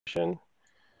And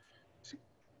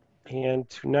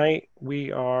tonight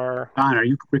we are. Don, are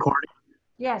you recording?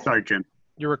 Yes. Sorry, Jim.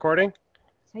 You're recording?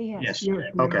 Say yes. Yes.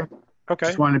 Okay. Okay.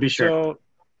 Just wanted to be sure. So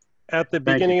at the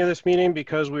beginning of this meeting,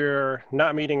 because we're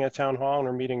not meeting at Town Hall and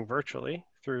we're meeting virtually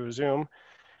through Zoom,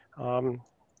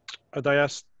 I'd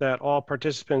ask that all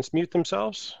participants mute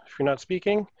themselves if you're not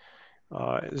speaking.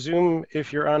 Zoom,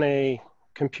 if you're on a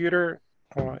computer,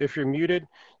 if you're muted,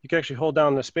 you can actually hold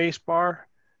down the space bar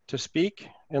to speak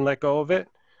and let go of it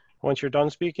once you're done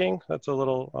speaking. That's a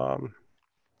little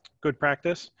good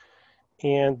practice.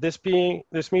 And this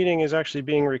meeting is actually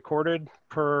being recorded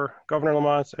per Governor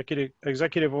Lamont's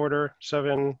Executive Order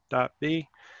 7.b.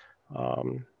 I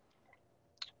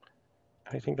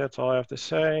think that's all I have to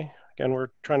say. Again, we're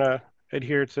trying to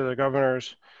adhere to the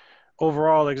governor's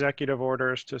overall executive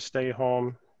orders to stay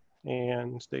home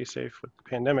and stay safe with the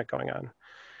pandemic going on.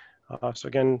 So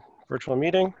again, virtual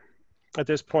meeting. At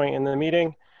this point in the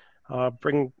meeting,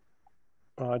 bring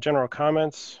general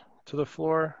comments to the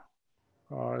floor.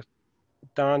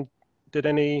 Don, did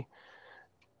any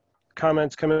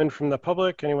comments come in from the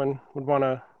public? Anyone would want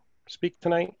to speak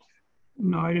tonight?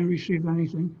 No, I didn't receive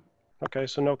anything. Okay,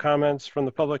 so no comments from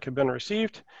the public have been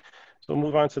received. So we'll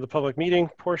move on to the public meeting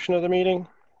portion of the meeting.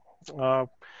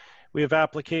 We have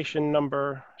application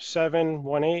number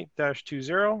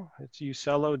 718-20. It's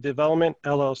Ucello Development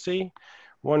LLC,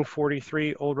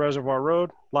 143 Old Reservoir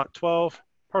Road, Lot 12,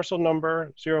 parcel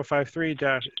number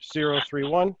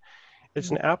 053-031. It's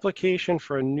an application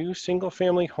for a new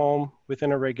single-family home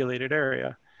within a regulated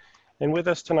area. And with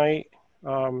us tonight,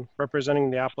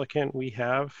 representing the applicant, we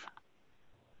have,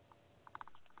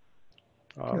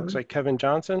 looks like Kevin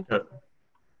Johnson.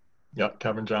 Yep,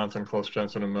 Kevin Johnson, Close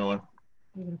Jensen and Miller.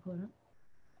 You're gonna pull it up?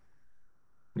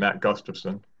 Matt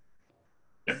Gustafson.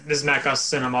 Yep, this is Matt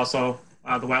Gustafson. I'm also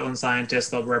the wetland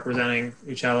scientist. They'll be representing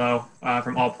Ucello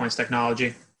from All Points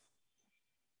Technology.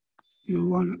 You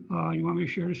want me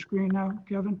to share the screen now,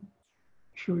 Kevin?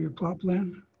 Show your plot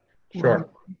plan? Sure.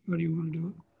 How do you want to do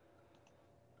it?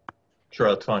 Sure,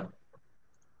 that's fine.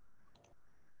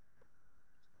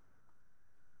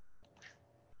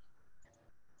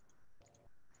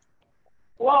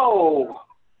 Whoa!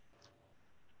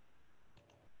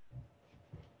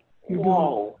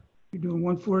 You're doing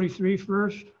 143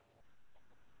 first?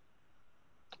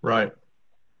 Right.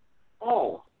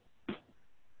 Oh,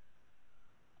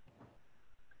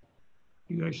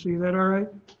 You guys see that all right?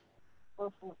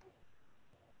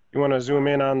 You want to zoom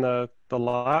in on the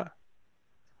lot?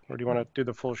 Or do you want to do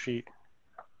the full sheet?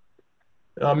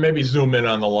 Maybe zoom in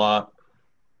on the lot.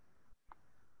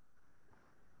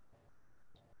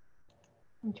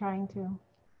 I'm trying to.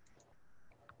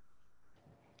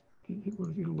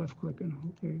 What if you left click and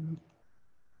okay?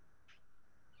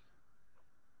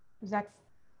 Is that?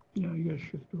 Yeah, you guys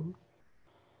shift over.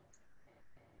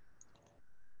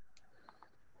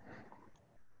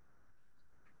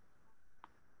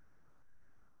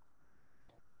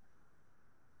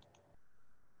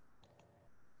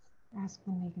 Ask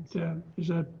when they can see. Is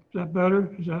that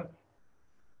better?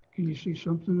 Can you see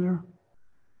something there?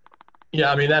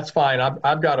 Yeah, I mean, that's fine.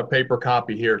 I've got a paper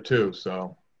copy here too,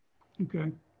 so.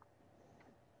 Okay.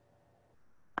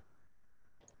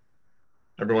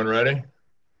 Everyone ready?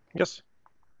 Yes.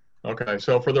 Okay,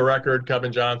 so for the record,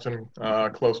 Kevin Johnson,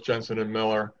 Close Jensen and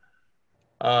Miller.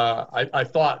 I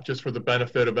thought, just for the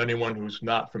benefit of anyone who's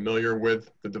not familiar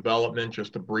with the development,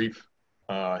 just a brief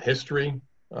history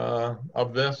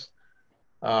of this.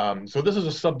 So this is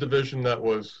a subdivision that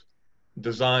was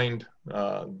designed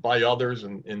by others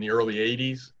in the early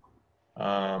 80s.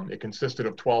 It consisted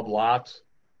of 12 lots.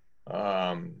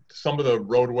 Some of the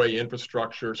roadway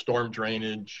infrastructure, storm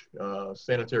drainage,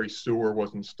 sanitary sewer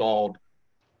was installed,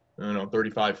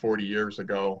 35, 40 years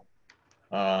ago.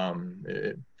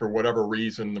 For whatever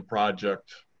reason, the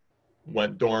project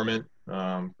went dormant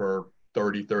for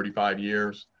 30, 35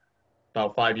 years.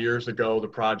 About 5 years ago, the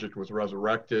project was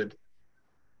resurrected.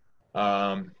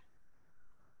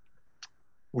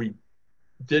 We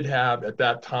did have, at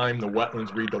that time, the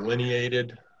wetlands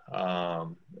redelineated.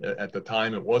 At the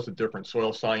time, it was a different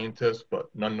soil scientist, but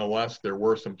nonetheless, there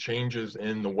were some changes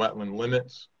in the wetland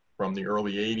limits from the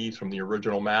early 80s, from the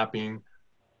original mapping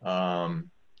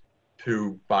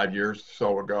to 5 years or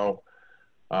so ago.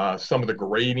 Some of the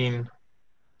grading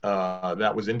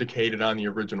that was indicated on the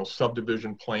original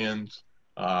subdivision plans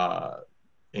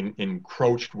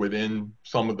encroached within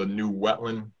some of the new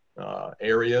wetland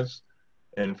areas.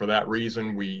 And for that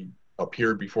reason, we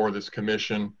appeared before this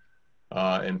commission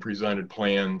and presented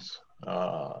plans.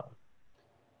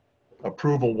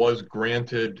 Approval was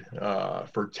granted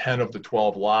for 10 of the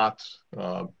 12 lots,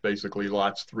 basically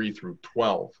lots 3 through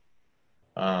 12.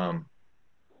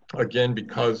 Again,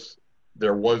 because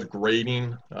there was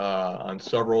grading on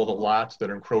several of the lots that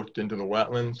encroached into the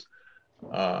wetlands,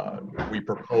 we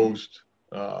proposed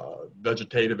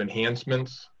vegetative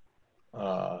enhancements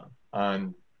on,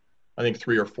 I think,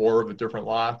 3 or 4 of the different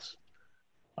lots.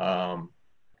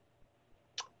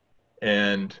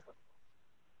 And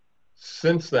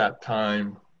since that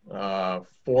time,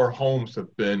 4 homes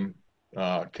have been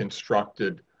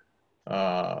constructed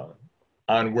on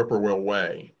Whippoorwill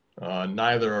Way.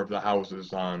 Neither of the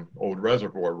houses on Old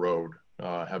Reservoir Road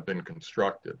have been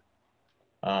constructed.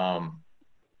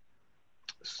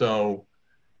 So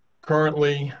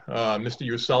currently, Mr.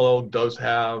 Usello does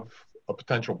have a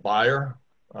potential buyer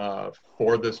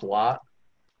for this lot.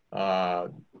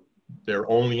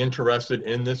 They're only interested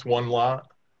in this one lot.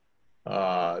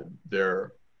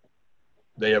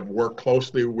 They have worked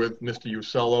closely with Mr.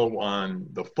 Usello on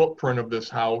the footprint of this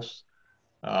house.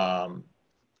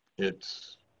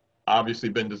 It's obviously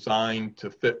been designed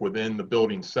to fit within the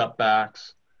building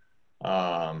setbacks.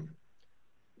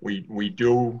 We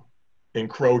do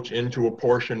encroach into a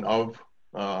portion of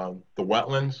the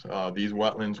wetlands. These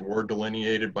wetlands were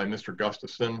delineated by Mr.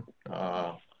 Gustafson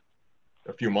a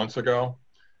few months ago.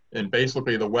 And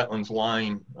basically the wetlands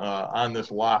line on this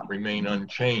lot remain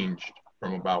unchanged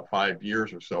from about 5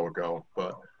 years or so ago,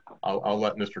 but I'll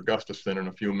let Mr. Gustafson in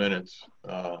a few minutes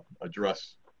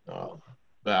address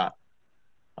that.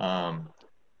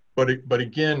 But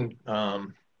again,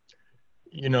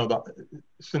 you know,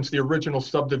 since the original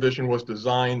subdivision was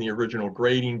designed, the original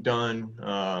grading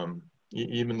done,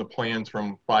 even the plans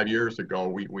from 5 years ago,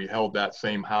 we held that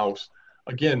same house.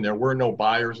 Again, there were no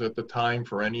buyers at the time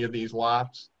for any of these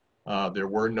lots. There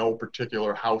were no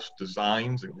particular house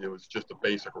designs. It was just a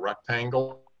basic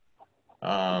rectangle.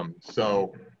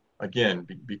 So again,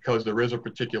 because there is a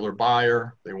particular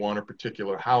buyer, they want a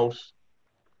particular house.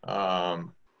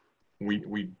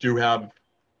 We do have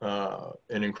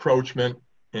an encroachment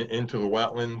into the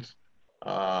wetlands,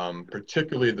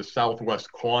 particularly the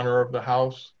southwest corner of the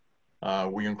house.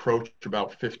 We encroach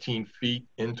about 15 feet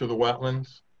into the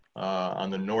wetlands on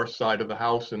the north side of the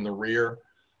house in the rear.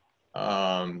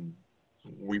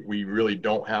 We really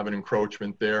don't have an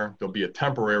encroachment there. There'll be a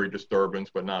temporary disturbance,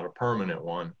 but not a permanent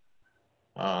one.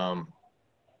 The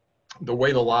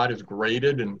way the lot is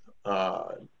graded, and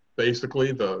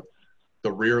basically the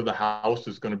rear of the house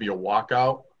is going to be a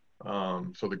walkout.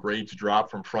 So the grades drop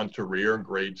from front to rear,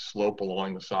 grades slope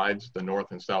along the sides, the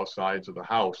north and south sides of the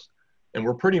house. And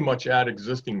we're pretty much at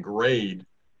existing grade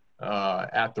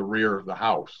at the rear of the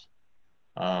house.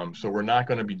 So we're not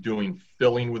going to be doing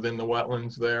filling within the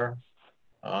wetlands there.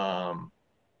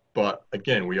 But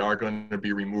again, we are going to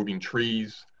be removing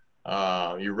trees,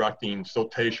 erecting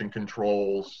siltation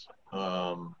controls,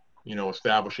 you know,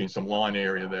 establishing some lawn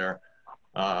area there.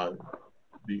 The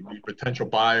potential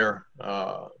buyer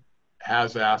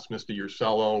has asked Mr.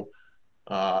 Usello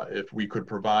if we could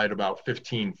provide about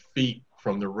 15 feet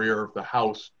from the rear of the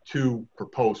house to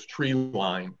proposed tree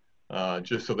line,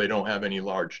 just so they don't have any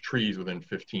large trees within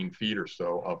 15 feet or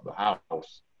so of the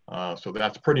house. So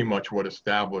that's pretty much what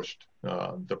established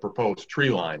the proposed tree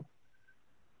line.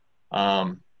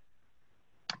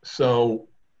 So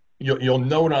you'll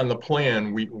note on the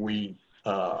plan, we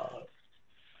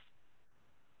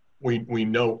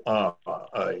note a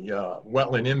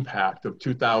wetland impact of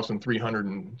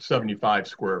 2,375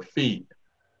 square feet.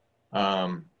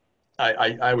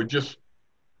 I would just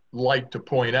like to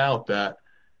point out that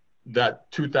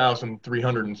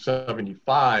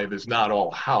 2,375 is not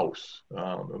all house.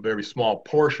 A very small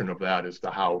portion of that is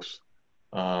the house.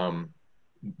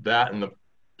 That and the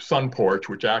sun porch,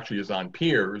 which actually is on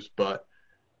piers, but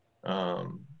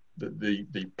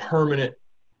the permanent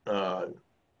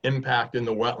impact in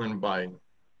the wetland by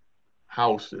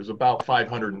house is about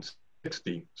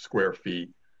 560 square feet.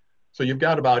 So you've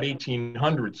got about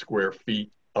 1,800 square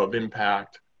feet of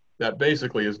impact that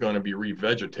basically is going to be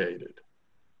revegetated.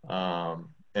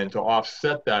 And to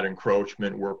offset that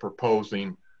encroachment, we're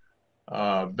proposing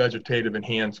vegetative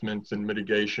enhancements and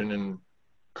mitigation and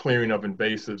clearing of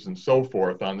invasives and so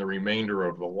forth on the remainder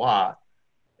of the lot.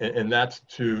 And that's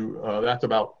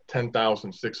about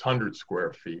 10,600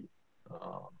 square feet.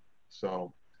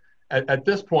 So at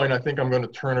this point, I think I'm going to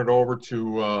turn it over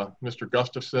to Mr.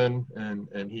 Gustafson,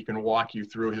 and he can walk you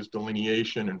through his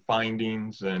delineation and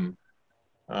findings and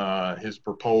his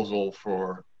proposal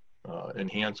for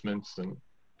enhancements and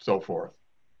so forth.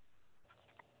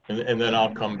 And then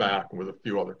I'll come back with a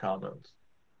few other comments.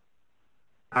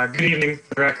 Good evening.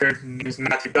 For the record, my name is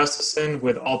Matthew Gustafson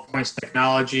with All Points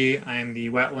Technology. I am the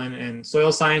wetland and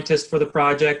soil scientist for the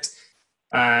project.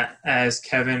 As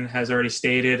Kevin has already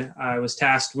stated, I was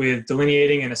tasked with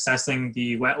delineating and assessing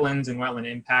the wetlands and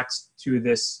wetland impacts to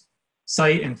this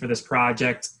site and for this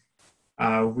project.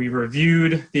 We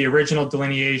reviewed the original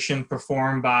delineation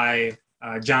performed by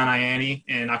John Ianni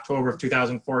in October of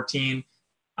 2014,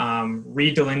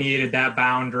 redelineated that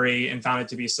boundary and found it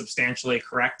to be substantially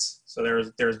correct. So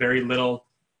there was very little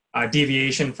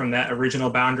deviation from that original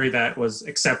boundary that was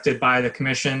accepted by the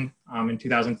commission in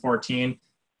 2014.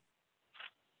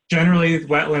 Generally, this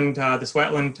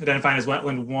wetland identified as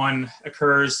wetland 1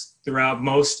 occurs throughout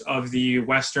most of the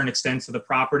western extents of the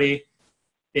property.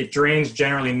 It drains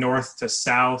generally north to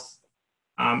south,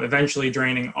 eventually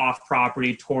draining off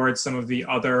property towards some of the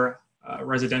other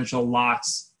residential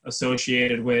lots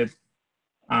associated with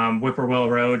Whippoorwill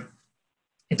Road.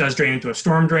 It does drain into a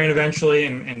storm drain eventually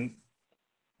and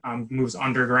moves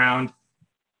underground.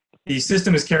 The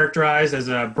system is characterized as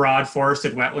a broad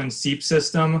forested wetland seep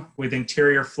system with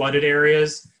interior flooded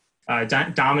areas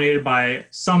dominated by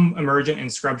some emergent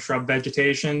and shrub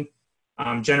vegetation.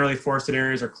 Generally, forested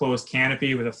areas are closed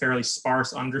canopy with a fairly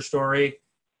sparse understory.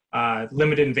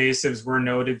 Limited invasives were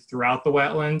noted throughout the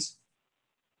wetlands.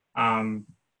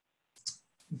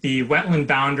 The wetland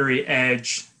boundary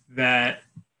edge that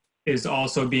is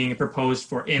also being proposed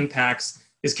for impacts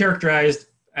is characterized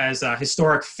as a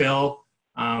historic fill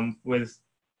with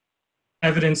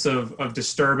evidence of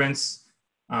disturbance,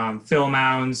 fill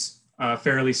mounds,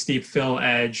 fairly steep fill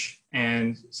edge,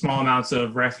 and small amounts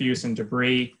of refuse and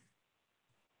debris.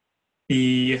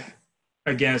 Again,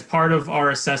 as part of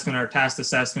our assessment, our task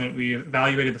assessment, we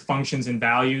evaluated the functions and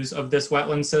values of this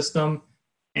wetland system.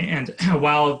 And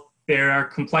while there are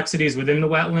complexities within the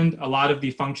wetland, a lot of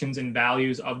the functions and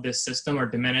values of this system are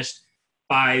diminished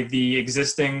by the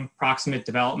existing proximate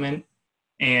development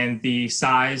and the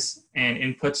size and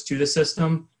inputs to the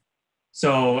system.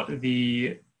 So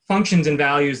the functions and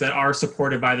values that are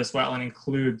supported by this wetland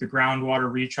include the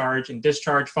groundwater recharge and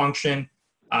discharge function,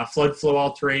 flood flow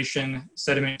alteration,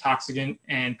 sediment, toxicant,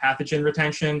 and pathogen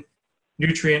retention,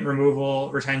 nutrient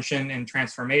removal, retention, and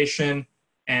transformation,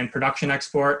 and production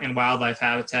export, and wildlife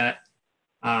habitat.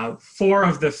 The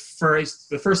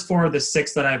first 4 of the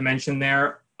 6 that I've mentioned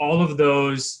there, all of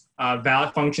those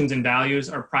functions and values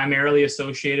are primarily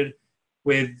associated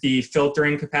with the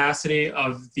filtering capacity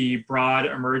of the broad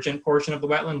emergent portion of the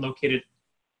wetland located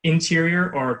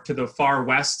interior or to the far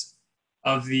west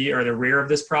of the rear of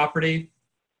this property.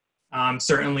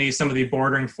 Certainly some of the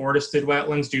bordering forested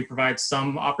wetlands do provide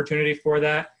some opportunity for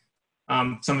that.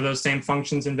 Some of those same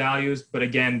functions and values, but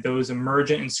again, those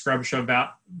emergent and scrub shrub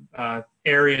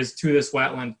areas to this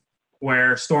wetland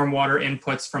where stormwater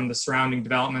inputs from the surrounding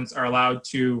developments are allowed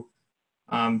to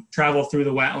travel through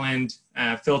the wetland,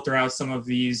 filter out some of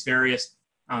these various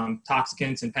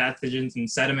toxicants and pathogens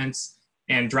and sediments,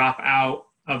 and drop out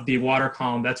of the water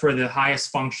column. That's where the highest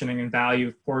functioning and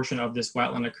value portion of this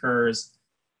wetland occurs.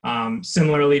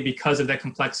 Similarly, because of the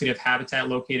complexity of habitat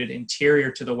located interior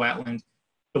to the wetland,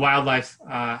 the wildlife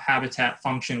habitat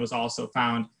function was also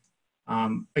found.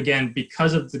 Again,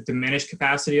 because of the diminished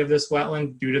capacity of this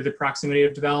wetland due to the proximity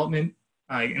of development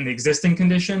in the existing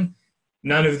condition,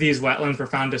 none of these wetlands were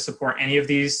found to support any of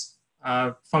these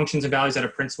functions and values at a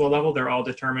principal level. They're all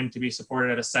determined to be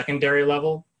supported at a secondary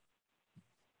level.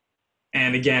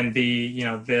 And again, the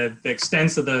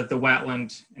extents of the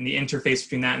wetland and the interface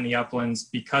between that and the uplands,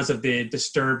 because of the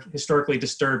historically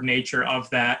disturbed nature of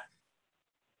that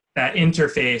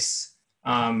interface,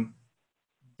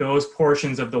 those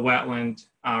portions of the wetland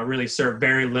really serve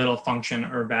very little function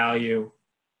or value.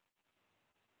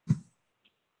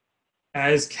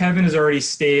 As Kevin has already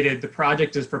stated, the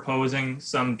project is proposing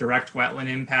some direct wetland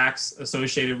impacts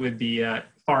associated with the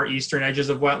far eastern edges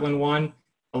of Wetland 1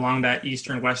 along that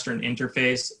eastern-western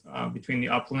interface between the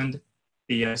upland,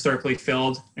 the historically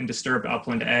filled and disturbed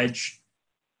upland edge.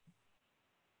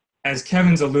 As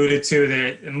Kevin's alluded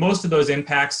to, most of those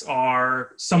impacts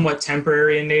are somewhat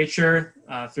temporary in nature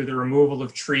through the removal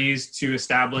of trees to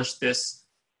establish this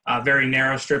very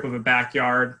narrow strip of a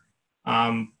backyard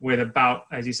with about,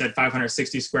 as you said,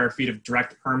 560 square feet of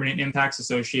direct permanent impacts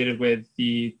associated with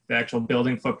the actual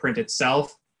building footprint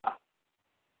itself.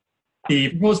 The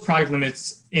proposed project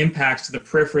limits impacts to the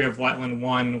periphery of Wetland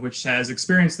 1, which has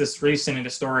experienced this recent and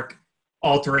historic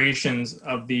alterations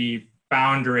of the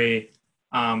boundary,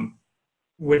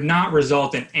 would not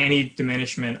result in any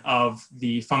diminishment of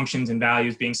the functions and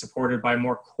values being supported by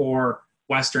more core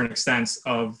western extents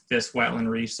of this wetland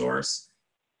resource.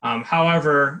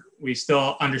 However, we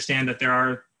still understand that there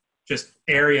are just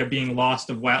area being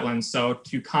lost of wetlands. So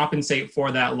to compensate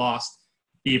for that loss,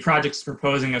 the project is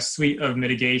proposing a suite of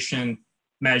mitigation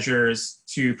measures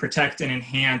to protect and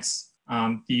enhance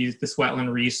this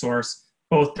wetland resource,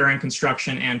 both during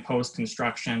construction and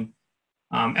post-construction.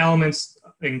 Elements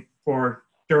for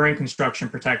during construction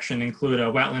protection include a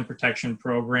wetland protection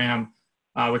program,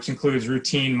 which includes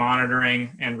routine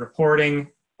monitoring and reporting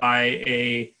by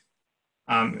a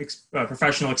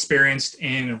professional experienced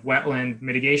in wetland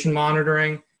mitigation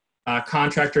monitoring,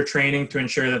 contractor training to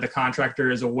ensure that the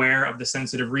contractor is aware of the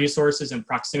sensitive resources and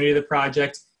proximity to the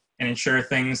project, and ensure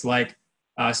things like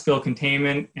spill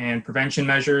containment and prevention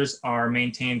measures are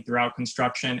maintained throughout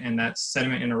construction, and that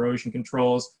sediment and erosion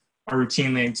controls are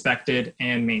routinely inspected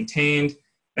and maintained,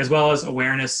 as well as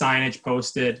awareness signage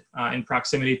posted in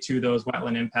proximity to those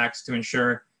wetland impacts to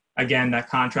ensure, again, that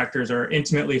contractors are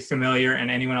intimately familiar and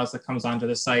anyone else that comes onto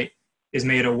the site is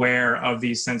made aware of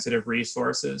these sensitive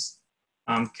resources.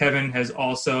 Kevin has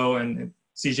also, and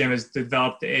CGM has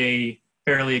developed a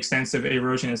fairly extensive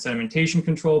erosion and sedimentation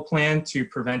control plan to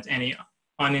prevent any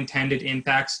unintended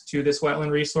impacts to this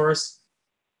wetland resource.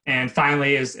 And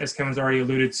finally, as Kevin's already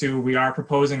alluded to, we are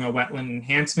proposing a wetland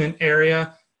enhancement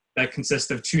area that consists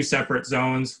of two separate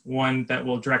zones, one that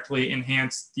will directly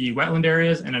enhance the wetland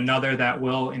areas and another that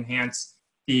will enhance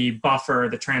the buffer,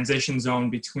 the transition zone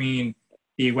between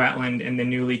the wetland and the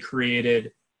newly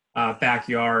created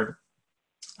backyard.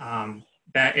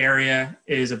 That area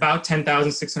is about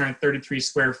 10,633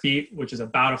 square feet, which is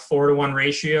about a 4-to-1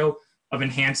 ratio of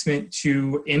enhancement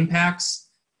to impacts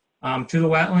to the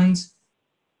wetlands.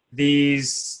 The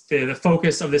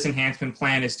focus of this enhancement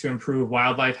plan is to improve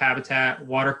wildlife habitat,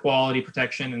 water quality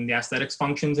protection, and the aesthetics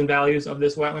functions and values of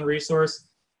this wetland resource.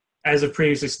 As I've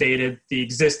previously stated, the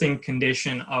existing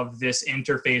condition of this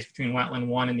interface between wetland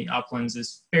 1 and the uplands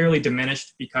is fairly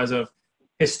diminished because of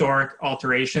historic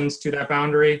alterations to that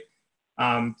boundary.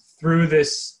 Through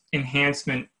this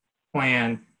enhancement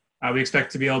plan, we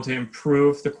expect to be able to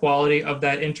improve the quality of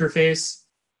that interface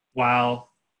while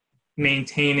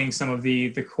maintaining some of the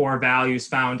core values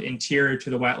found interior to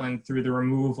the wetland through the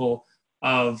removal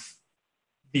of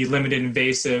the limited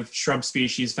invasive shrub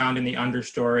species found in the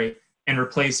understory and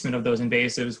replacement of those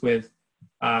invasives with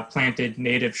planted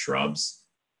native shrubs.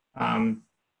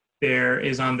 There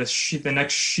is on the sheet, the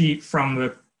next sheet from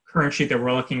the current sheet that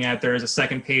we're looking at, there is a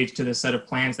second page to the set of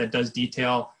plans that does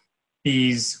detail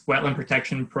these wetland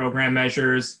protection program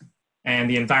measures and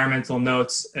the environmental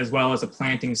notes, as well as a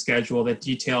planting schedule that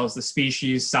details the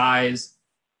species, size,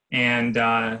 and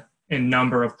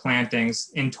number of plantings.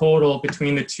 In total,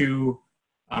 between the two,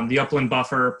 the upland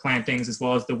buffer plantings as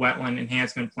well as the wetland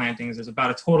enhancement plantings, there's about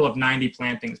a total of 90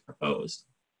 plantings proposed.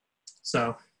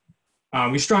 So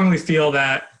we strongly feel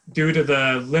that due to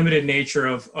the limited nature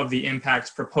of the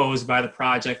impacts proposed by the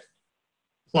project,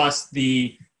 plus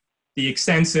the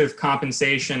extensive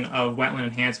compensation of wetland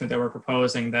enhancement that we're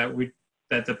proposing, that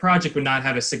the project would not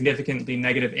have a significantly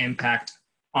negative impact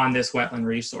on this wetland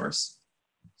resource.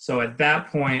 So at that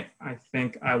point, I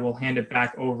think I will hand it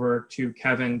back over to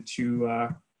Kevin to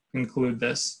conclude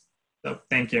this. So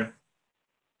thank you.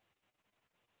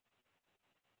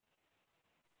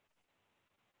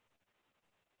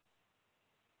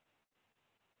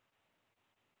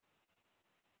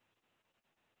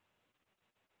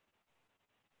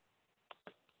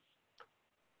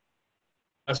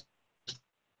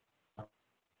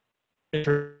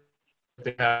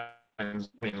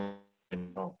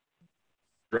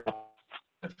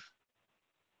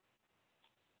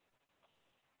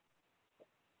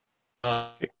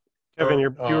 Kevin, you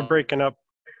were breaking up.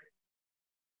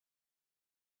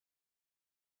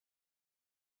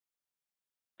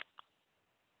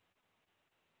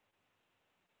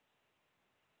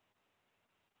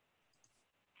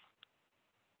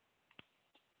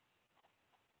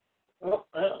 Oh,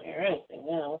 I don't hear anything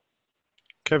now.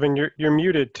 Kevin, you're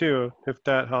muted too, if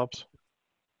that helps.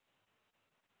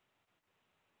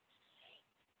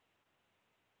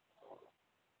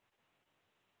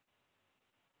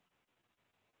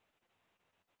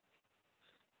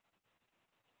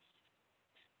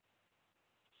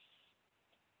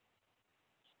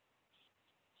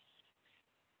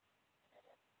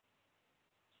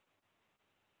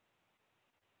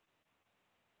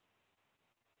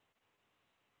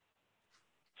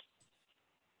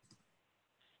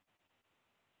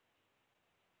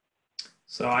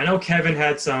 So I know Kevin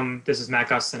had some, this is Matt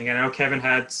Gustin again. I know Kevin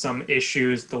had some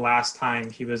issues the last time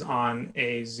he was on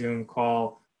a Zoom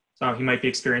call. So he might be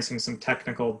experiencing some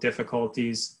technical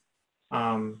difficulties.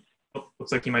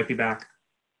 Looks like he might be back.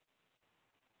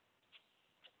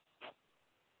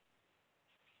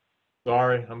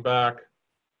 Sorry, I'm back.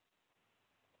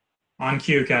 On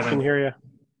cue, I can Kevin. hear you.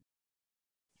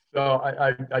 So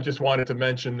I just wanted to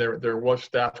mention there was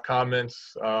staff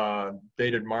comments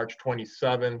dated March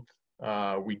 27th.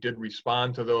 We did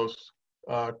respond to those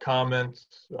comments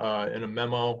in a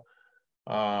memo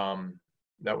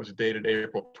that was dated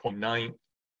April 29th.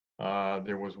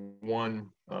 There was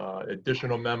one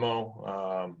additional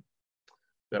memo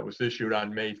that was issued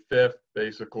on May 5th.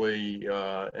 Basically,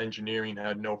 engineering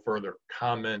had no further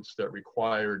comments that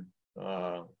required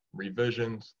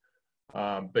revisions.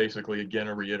 Basically, again,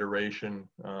 a reiteration,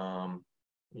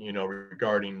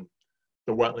 regarding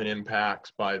the wetland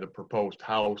impacts by the proposed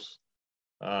house.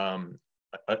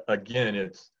 Again,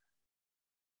 it's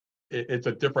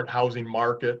a different housing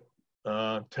market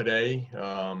today.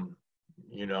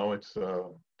 It's a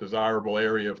desirable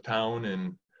area of town,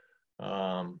 and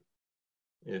I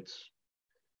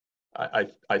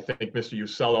think Mr.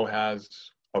 Usello has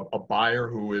a buyer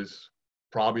who is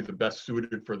probably the best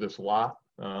suited for this lot,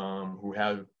 who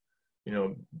have,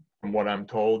 from what I'm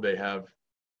told, they have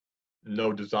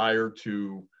no desire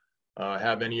to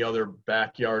have any other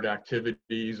backyard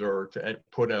activities or to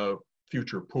put a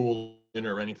future pool in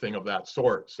or anything of that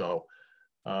sort. So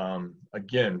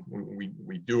again,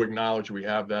 we do acknowledge we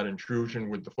have that intrusion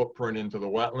with the footprint into the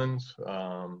wetlands,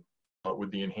 but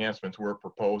with the enhancements we're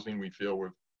proposing, we feel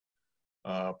we've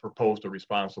proposed a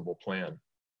responsible plan.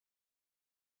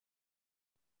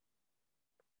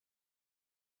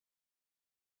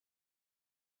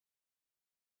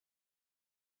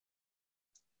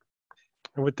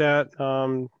 And with that,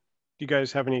 do you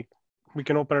guys have any, we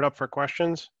can open it up for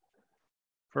questions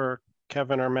for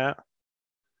Kevin or Matt.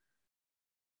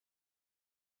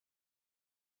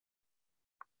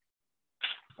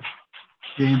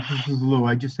 James, this is Lou.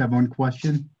 I just have one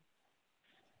question.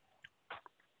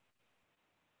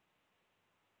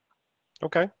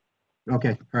 Okay.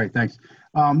 Okay, all right, thanks.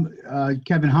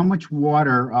 Kevin, how much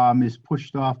water is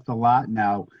pushed off the lot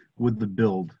now with the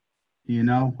build? Do you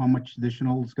know how much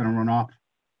additional is going to run off?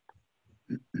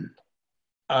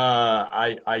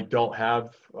 I don't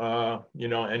have,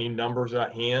 any numbers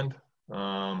at hand.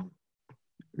 I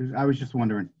was just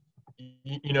wondering.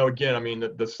 Again, I mean,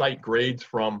 the site grades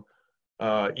from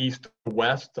east to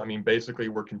west. I mean, basically,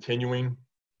 we're continuing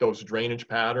those drainage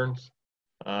patterns.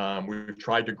 We've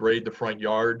tried to grade the front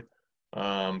yard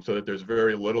so that there's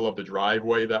very little of the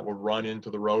driveway that will run into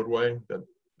the roadway,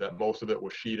 that most of it will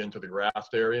sheet into the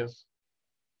grassed areas.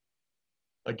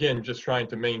 Again, just trying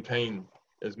to maintain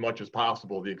as much as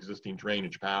possible the existing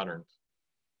drainage patterns.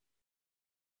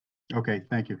 Okay,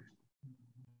 thank you.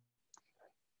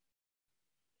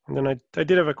 And then I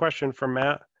did have a question for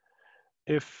Matt.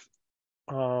 If,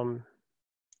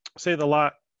 say the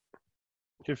lot,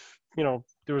 if,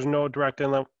 there was no direct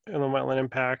inland wetland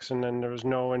impacts and then there was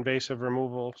no invasive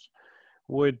removals,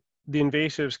 would the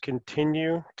invasives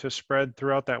continue to spread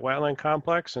throughout that wetland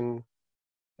complex and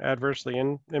adversely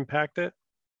impact it?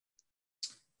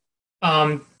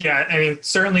 Yeah, I mean,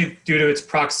 certainly due to its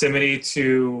proximity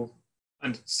to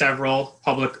several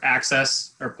public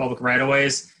access or public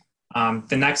right-of-ways,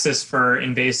 the nexus for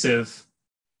invasive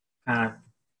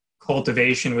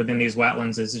cultivation within these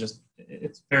wetlands is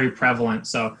it's very prevalent.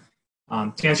 So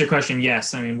to answer your question,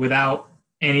 yes. I mean, without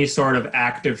any sort of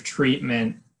active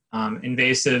treatment,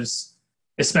 invasives,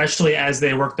 especially as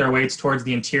they work their way towards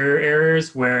the interior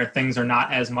areas where things are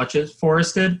not as much as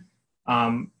forested,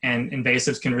 and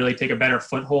invasives can really take a better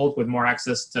foothold with more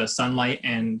access to sunlight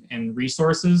and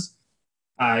resources.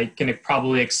 I can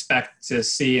probably expect to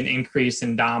see an increase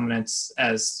in dominance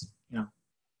as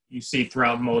you see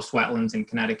throughout most wetlands in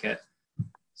Connecticut.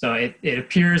 So it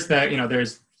appears that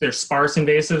there's sparse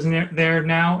invasives there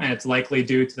now, and it's likely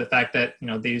due to the fact that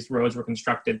these roads were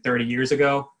constructed 30 years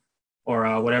ago,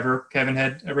 or whatever Kevin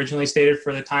had originally stated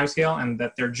for the timescale, and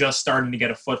that they're just starting to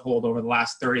get a foothold over the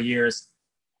last 30 years.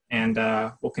 And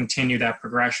we'll continue that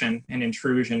progression and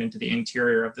intrusion into the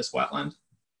interior of this wetland.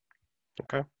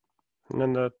 Okay. And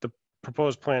then the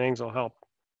proposed plantings will help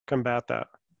combat that.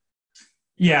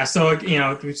 Yeah, so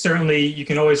certainly you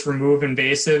can always remove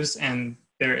invasives, and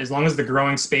as long as the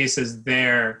growing space is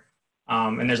there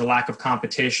and there's a lack of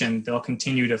competition, they'll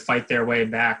continue to fight their way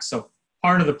back. So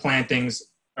part of the plantings,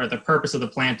 or the purpose of the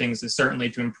plantings, is certainly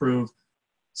to improve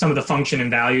some of the function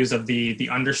and values of the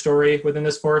understory within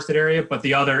this forested area, but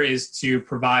the other is to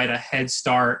provide a head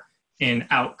start in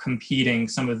out-competing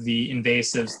some of the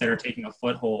invasives that are taking a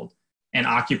foothold and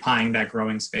occupying that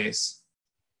growing space.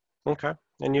 Okay.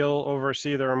 And you'll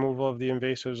oversee the removal of the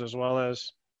invasives as well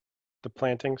as the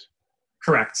plantings?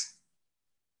 Correct.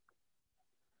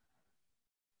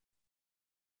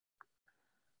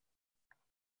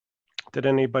 Did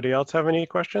anybody else have any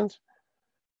questions?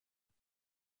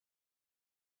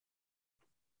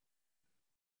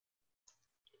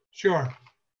 Sure.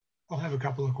 I'll have a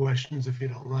couple of questions if you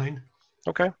don't mind.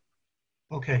 Okay.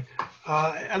 Okay.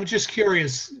 I'm just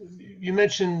curious, you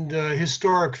mentioned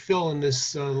historic fill in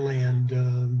this land.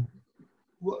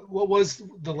 What was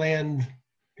the land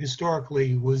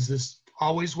historically? Was this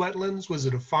always wetlands? Was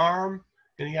it a farm?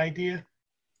 Any idea?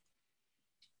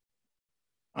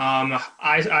 I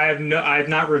have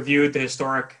not reviewed the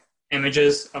historic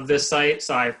images of this site,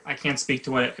 so I can't speak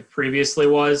to what it previously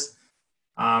was.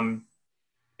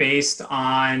 Based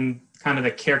on kind of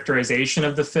the characterization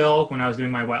of the fill when I was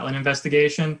doing my wetland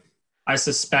investigation, I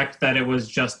suspect that it was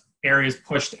just areas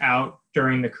pushed out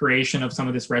during the creation of some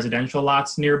of this residential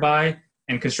lots nearby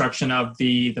and construction of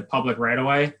the public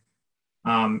right-of-way.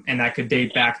 And that could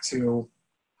date back to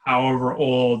however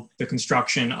old the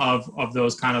construction of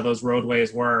those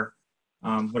roadways were,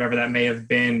 whatever that may have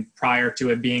been prior to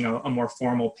it being a more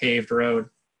formal paved road.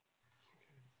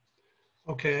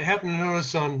 Okay, I happen to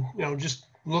notice on, just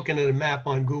looking at a map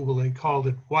on Google, they called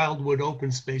it Wildwood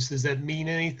Open Space. Does that mean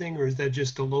anything, or is that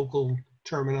just a local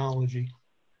terminology?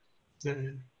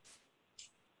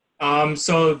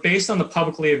 So based on the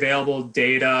publicly available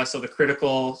data, so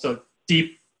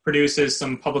DEEP produces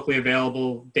some publicly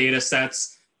available data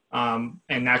sets, and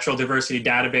Natural Diversity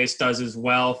Database does as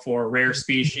well for rare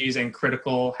species and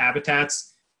critical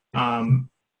habitats. None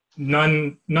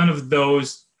of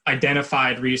those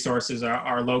identified resources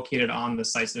are located on the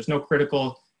sites. There's no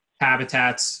critical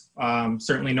habitats,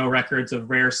 certainly no records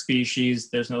of rare species.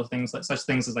 There's no such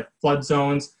things as like flood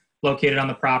zones located on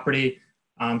the property.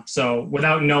 So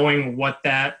without knowing what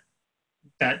that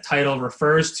title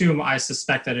refers to, I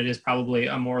suspect that it is probably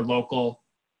a more local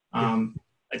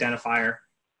identifier.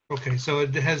 Okay, so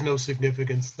it has no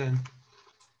significance then.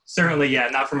 Certainly, yeah,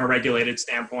 not from a regulated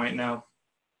standpoint, no.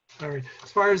 All right. As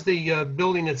far as the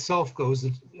building itself goes,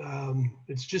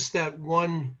 it's just that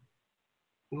one,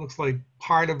 it looks like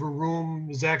part of a room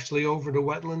is actually over to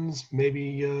wetlands,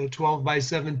 maybe 12 by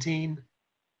 17.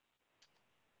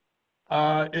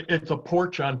 It's a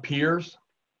porch on piers.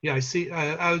 Yeah, I see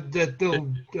that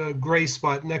little gray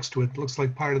spot next to it. Looks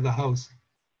like part of the house.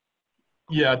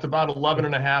 Yeah, it's about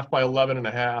 11.5 by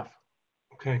 11.5.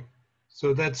 Okay.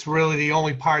 So that's really the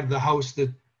only part of the house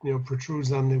that,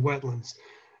 protrudes on the wetlands.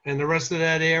 And the rest of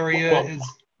that area is...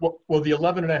 Well, the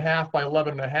 11.5 by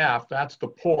 11.5, that's the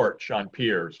porch on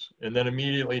piers. And then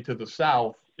immediately to the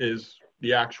south is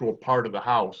the actual part of the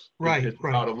house. Right, It's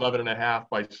right. about 11.5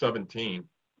 by 17,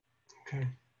 Okay.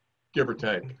 give or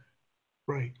take.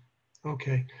 Right.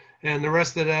 Okay. And the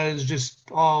rest of that is just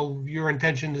all your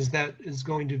intention is that is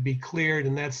going to be cleared,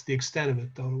 and that's the extent of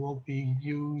it, though. It won't be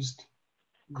used,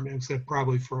 except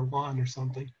probably for a lawn or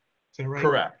something. Is that right?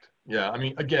 Correct. Yeah. I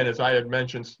mean, again, as I had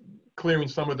mentioned, clearing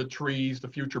some of the trees, the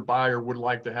future buyer would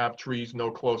like to have trees no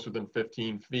closer than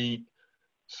 15 feet.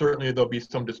 Certainly, there'll be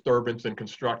some disturbance in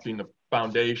constructing the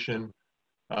foundation,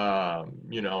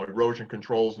 erosion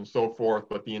controls and so forth.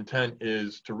 But the intent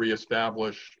is to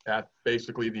reestablish at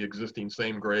basically the existing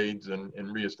same grades and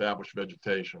reestablish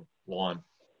vegetation, lawn.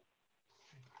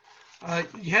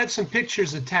 You had some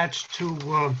pictures attached to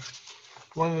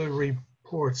one of the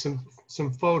reports,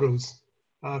 some photos.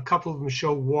 A couple of them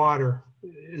show water.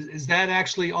 Is that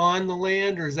actually on the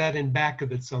land, or is that in back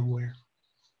of it somewhere?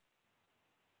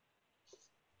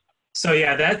 So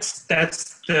yeah, that's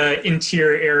the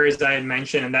interior areas that I had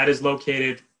mentioned, and that is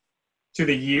located to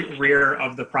the rear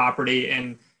of the property.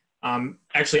 And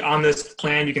actually on this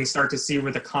plan, you can start to see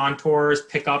where the contours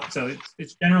pick up. So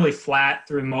it's generally flat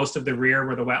through most of the rear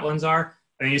where the wetlands are.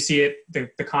 And then you see it,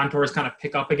 the contours kind of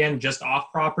pick up again just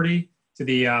off property to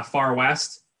the far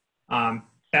west.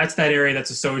 That's that area that's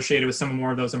associated with some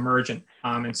more of those emergent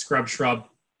and shrub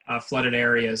flooded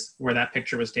areas where that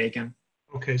picture was taken.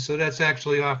 Okay, so that's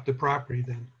actually off the property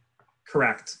then?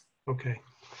 Correct. Okay.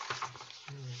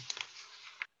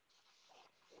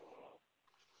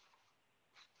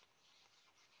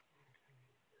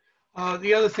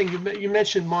 The other thing, you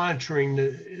mentioned monitoring.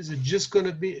 Is it just going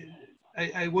to be,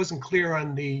 I wasn't clear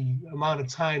on the amount of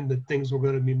time that things were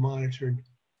going to be monitored.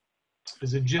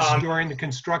 Is it just during the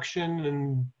construction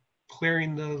and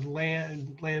clearing the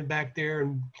land back there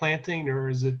and planting, or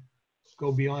is it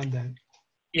go beyond that?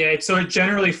 Yeah, so it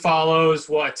generally follows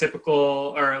what a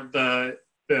typical, or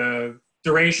the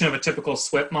duration of a typical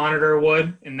SWIP monitor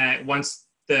would, in that once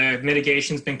the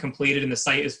mitigation's been completed and the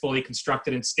site is fully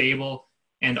constructed and stable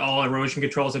and all erosion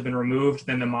controls have been removed,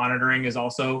 then the monitoring is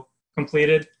also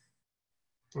completed.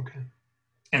 Okay.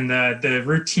 And the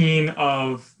routine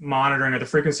of monitoring or the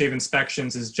frequency of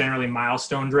inspections is generally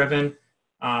milestone driven,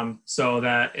 so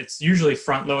that it's usually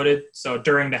front loaded. So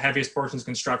during the heaviest portions of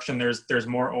construction, there's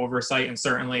more oversight, and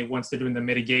certainly once they're doing the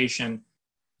mitigation,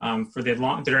 for the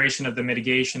long duration of the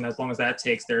mitigation, as long as that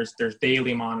takes, there's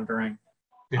daily monitoring.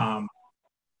 Yeah.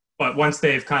 But once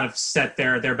they've kind of set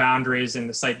their boundaries and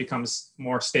the site becomes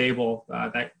more stable,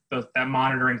 that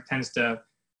monitoring tends to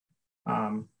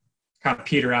kind of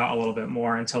peter out a little bit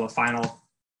more until a final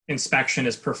inspection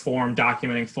is performed,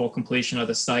 documenting full completion of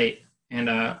the site. And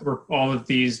all of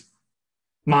these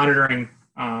monitoring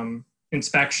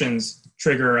inspections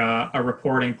trigger a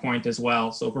reporting point as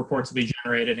well. So reports will be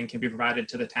generated and can be provided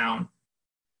to the town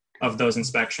of those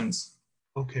inspections.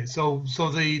 Okay, so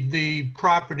the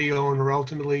property owner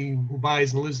ultimately who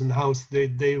buys and lives in the house,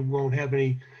 they won't have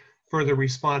any further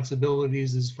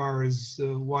responsibilities as far as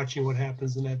watching what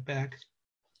happens in that back?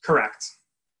 Correct.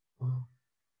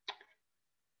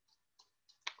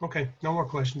 Okay, no more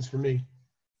questions for me.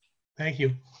 Thank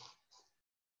you.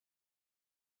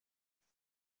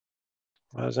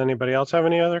 Does anybody else have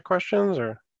any other questions,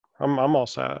 or I'm all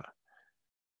set?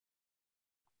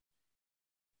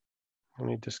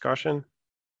 Any discussion?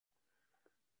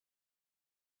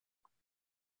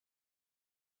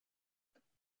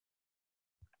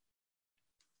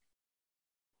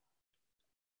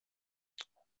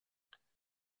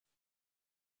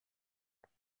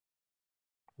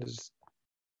 Would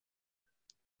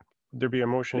there be a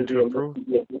motion to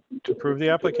approve the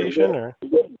application, or?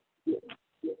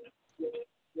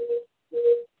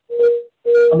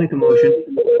 I'll make a motion.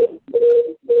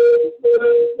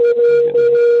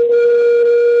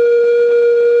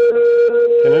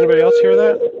 Can anybody else hear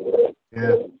that?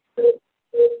 Yeah.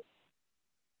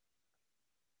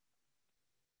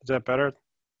 Is that better?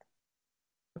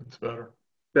 It's better.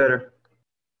 Better.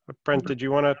 Brent, did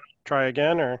you want to try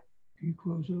again, or? Can you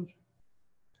close those?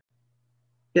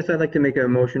 Yes, I'd like to make a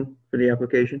motion for the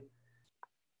application.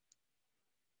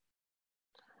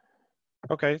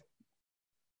 Okay.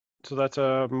 So that's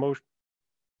a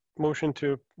motion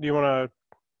to, do you want to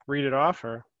read it off,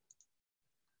 or?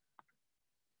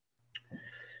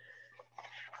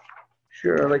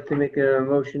 Sure, I'd like to make a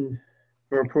motion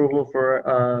for approval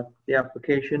for the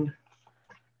application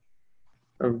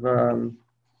of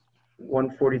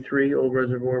 143 Old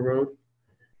Reservoir Road,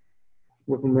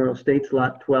 Whipple Memorial Estates,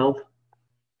 Lot 12.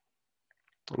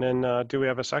 And then do we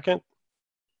have a second?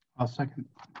 I'll second.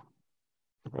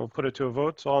 We'll put it to a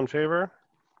vote. So all in favor?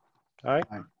 Aye.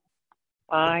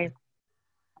 Aye.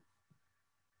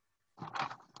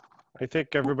 I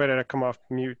think everybody had to come off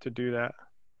mute to do that.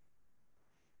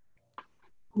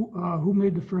 Who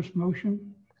made the first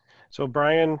motion? So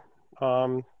Brian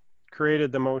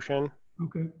created the motion,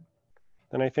 Okay.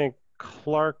 and I think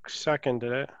Clark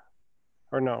seconded it.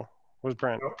 Or no, was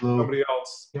Brent? Lou. Somebody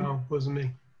else. No, wasn't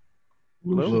me.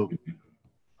 Lou.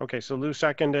 Okay, so Lou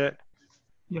seconded it,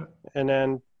 Yeah. and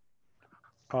then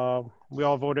we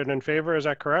all voted in favor. Is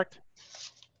that correct?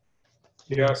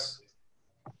 Yes.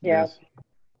 Yes.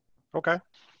 Okay.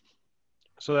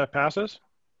 So that passes.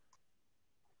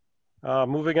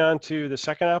 Moving on to the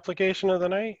second application of the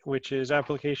night, which is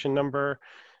application number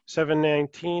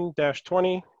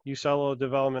 719-20, Ucello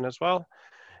Development as well.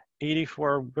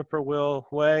 84 Whippoorwill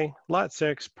Way, Lot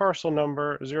 6, parcel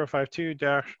number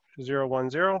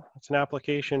 052-010. It's an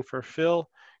application for fill,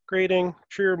 grading,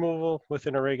 tree removal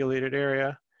within a regulated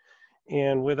area.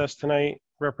 And with us tonight,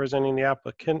 representing the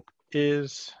applicant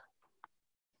is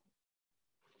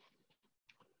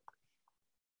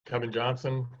Kevin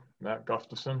Johnson, Matt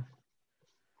Gustafson.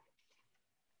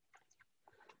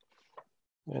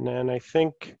 And then I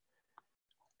think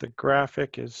the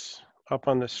graphic is up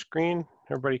on the screen.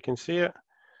 Everybody can see it.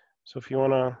 So if you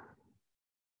want to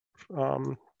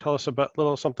tell us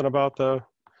about something about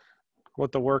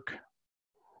what the work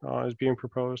is being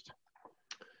proposed.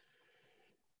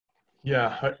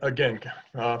 Yeah, again,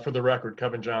 for the record,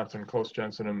 Kevin Johnson, Close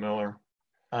Jensen and Miller.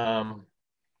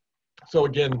 So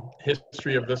again,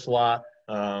 history of this lot.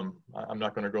 I'm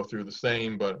not going to go through the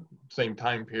same, but same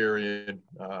time period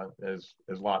as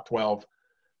Lot 12.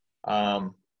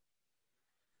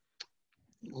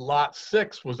 Lot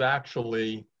 6 was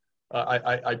actually,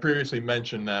 I previously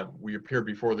mentioned that we appeared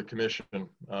before the commission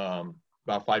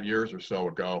about 5 years or so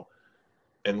ago.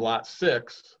 And Lot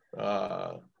 6,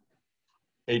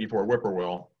 84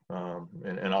 Whippoorwill,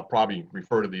 and I'll probably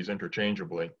refer to these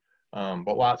interchangeably.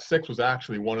 But Lot 6 was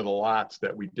actually one of the lots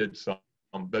that we did some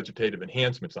vegetative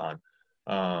enhancements on.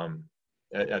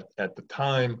 At the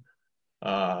time,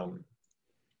 I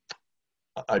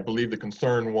believe the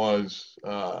concern was,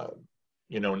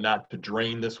 not to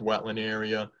drain this wetland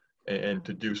area and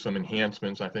to do some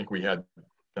enhancements. I think we had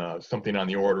something on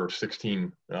the order of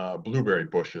 16 blueberry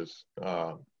bushes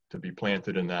to be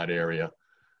planted in that area.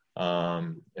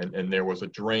 And there was a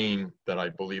drain that I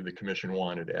believe the commission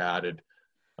wanted added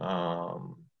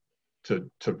to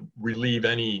relieve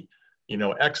any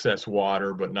excess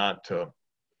water, but not to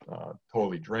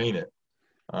totally drain it.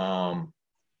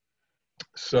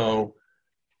 So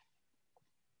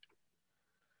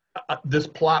this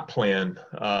plot plan,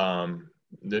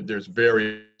 there's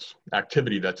various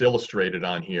activity that's illustrated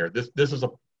on here. This is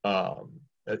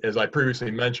as I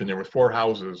previously mentioned, there were 4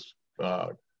 houses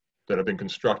that have been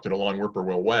constructed along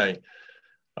Whippoorwill Way.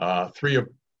 3 have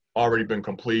already been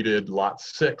completed. Lot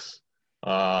 6,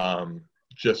 I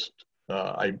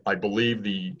believe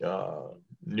the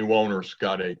new owners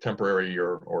got a temporary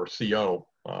or CO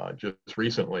just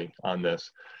recently on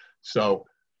this. So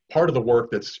part of the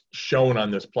work that's shown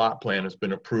on this plot plan has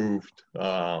been approved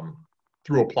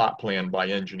through a plot plan by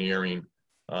engineering.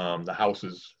 The house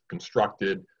is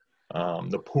constructed,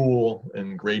 the pool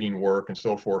and grading work and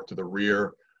so forth to the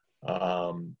rear,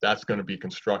 that's going to be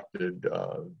constructed,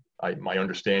 my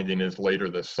understanding is later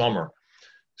this summer.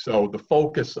 So the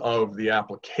focus of the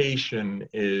application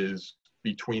is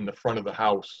between the front of the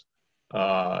house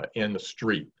and the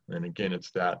street. And again,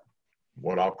 it's that,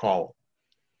 what I'll call,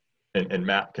 and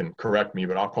Matt can correct me,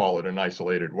 but I'll call it an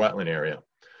isolated wetland area.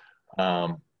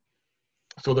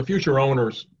 So the future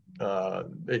owners,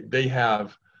 they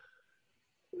have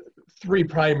 3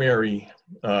 primary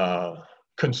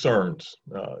concerns.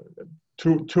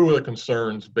 Two of the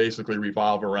concerns basically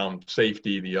revolve around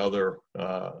safety. The other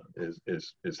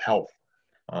is health.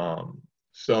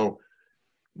 So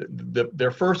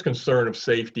their first concern of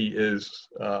safety is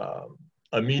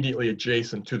immediately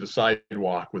adjacent to the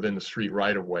sidewalk within the street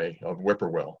right-of-way of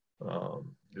Whippoorwill.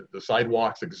 The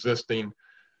sidewalk's existing.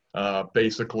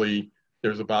 Basically,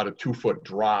 there's about a 2-foot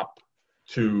drop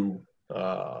to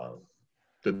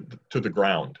the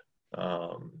ground.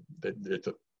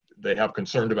 They have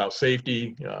concerned about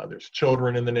safety. There's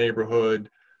children in the neighborhood.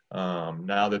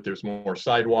 Now that there's more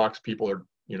sidewalks, people are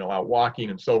out walking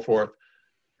and so forth.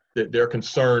 They're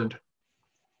concerned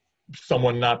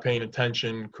someone not paying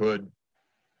attention could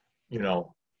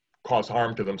cause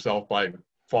harm to themselves by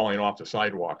falling off the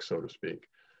sidewalk, so to speak.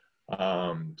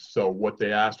 So what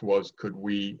they asked was, could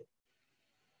we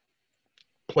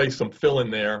place some fill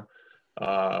in there,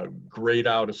 grade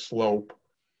out a slope,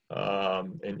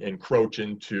 and encroach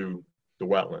into the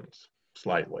wetlands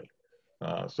slightly.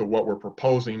 So what we're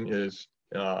proposing is,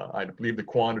 I believe the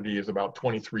quantity is about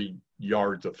 23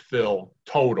 yards of fill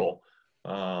total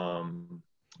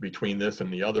between this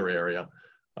and the other area.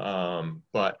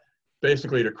 But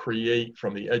basically to create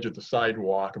from the edge of the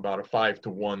sidewalk about a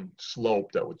 5-to-1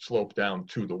 slope that would slope down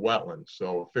to the wetlands,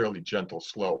 so a fairly gentle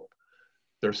slope.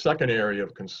 Their second area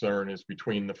of concern is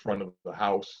between the front of the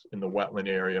house and the wetland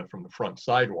area from the front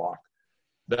sidewalk.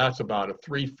 That's about a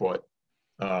 3-foot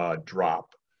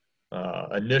drop.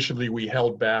 Initially, we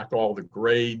held back all the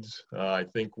grades. I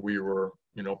think we were,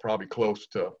 probably close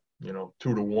to,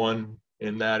 2-to-1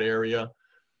 in that area.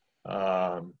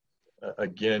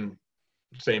 Again,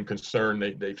 same concern.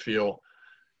 They feel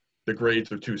the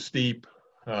grades are too steep.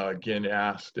 Again,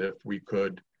 asked if we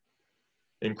could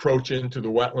encroach into the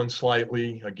wetland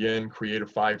slightly, again, create a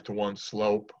 5-to-1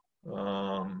 slope.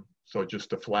 So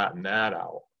just to flatten that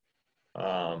out.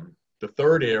 The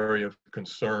third area of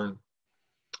concern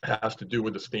has to do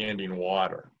with the standing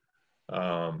water.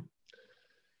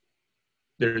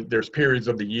 There's periods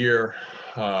of the year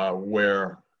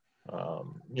where,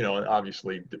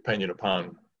 obviously depending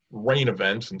upon rain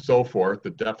events and so forth, the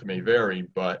depth may vary,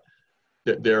 but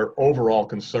their overall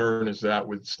concern is that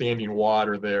with standing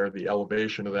water there, the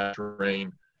elevation of that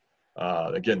drain,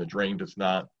 again, the drain does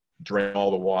not drain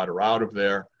all the water out of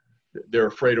there. They're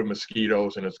afraid of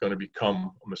mosquitoes and it's going to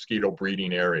become a mosquito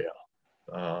breeding area.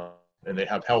 And they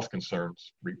have health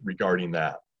concerns regarding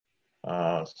that.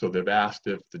 So they've asked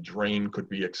if the drain could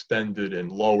be extended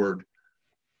and lowered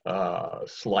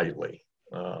slightly.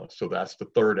 So that's the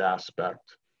third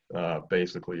aspect,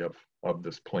 basically, of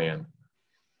this plan.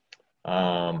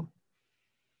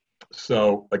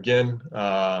 So again,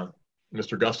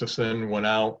 Mr. Gustafson went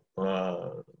out,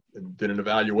 did an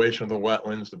evaluation of the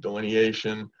wetlands, the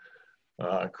delineation,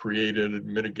 created a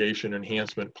mitigation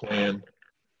enhancement plan.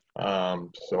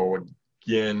 So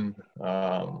again,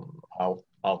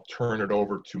 I'll turn it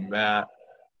over to Matt.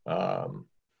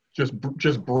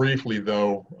 Just briefly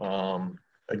though,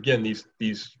 again,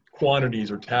 these quantities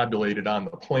are tabulated on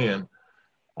the plan.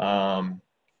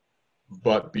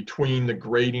 But between the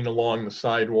grading along the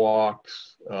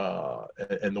sidewalks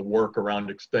and the work around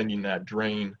extending that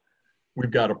drain,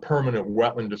 we've got a permanent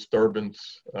wetland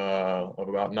disturbance of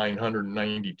about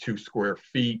 992 square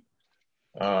feet.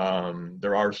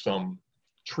 There are some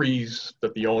trees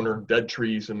that the owner, dead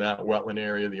trees in that wetland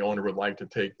area, the owner would like to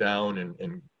take down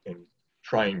and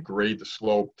try and grade the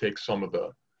slope, take some of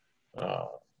the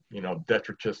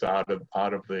detritus out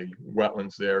of the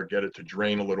wetlands there, get it to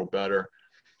drain a little better.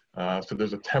 So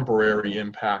there's a temporary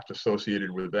impact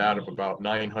associated with that of about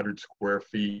 900 square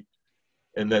feet,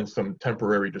 and then some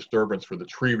temporary disturbance for the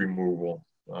tree removal.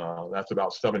 That's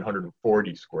about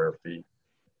 740 square feet.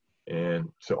 And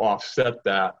to offset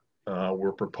that,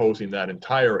 we're proposing that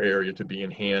entire area to be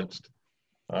enhanced,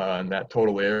 and that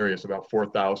total area is about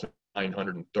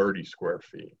 4,930 square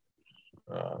feet.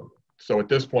 So at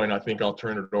this point, I think I'll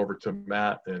turn it over to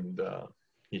Matt, and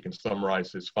he can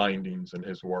summarize his findings and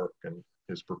his work and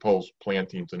his proposed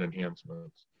plantings and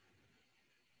enhancements.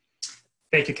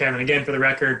 Thank you, Kevin. Again, for the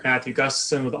record, Matthew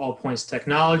Gustafson with All Points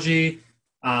Technology.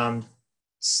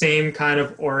 Same kind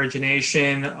of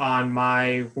origination on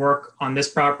my work on this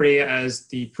property as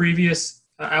the previous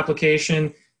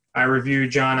application. I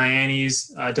reviewed John Ianni's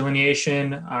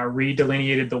delineation,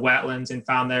 redelineated the wetlands, and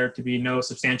found there to be no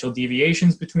substantial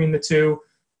deviations between the two.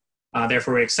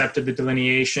 Therefore, we accepted the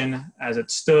delineation as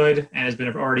it stood and has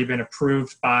already been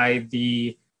approved by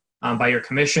your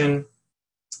commission.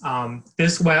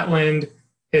 This wetland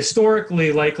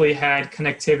historically likely had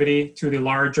connectivity to the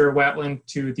larger wetland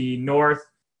to the north.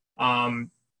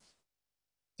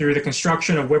 Through the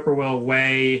construction of Whippoorwill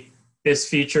Way, this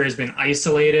feature has been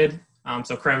isolated.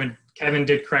 So Kevin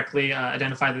did correctly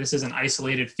identify that this is an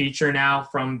isolated feature now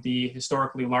from the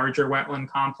historically larger wetland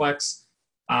complex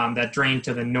that drained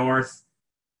to the north.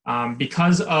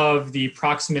 Because of the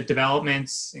proximate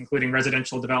developments, including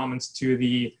residential developments to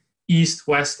the east,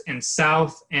 west, and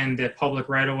south, and the public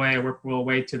right-of-way, Whippoorwill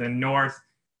Way to the north,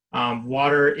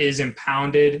 water is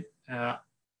impounded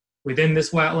within this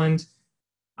wetland.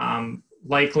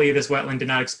 Likely, this wetland did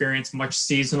not experience much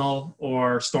seasonal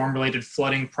or storm-related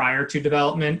flooding prior to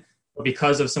development, but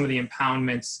because of some of the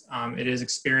impoundments, it is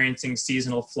experiencing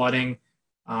seasonal flooding.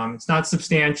 It's not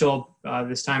substantial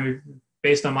this time.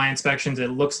 Based on my inspections, it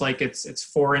looks like it's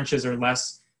 4 inches or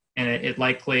less, and it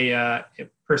likely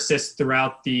it persists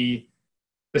throughout the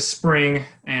spring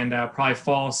and probably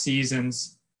fall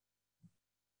seasons.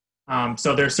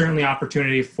 So there's certainly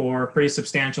opportunity for pretty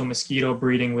substantial mosquito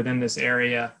breeding within this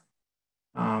area.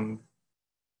 The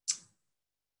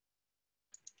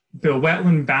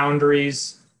wetland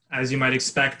boundaries, as you might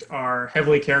expect, are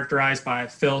heavily characterized by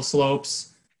fill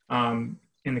slopes. In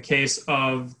the case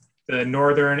of the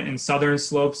northern and southern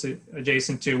slopes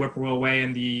adjacent to Whippoorwill Way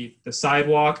and the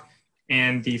sidewalk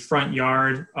and the front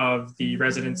yard of the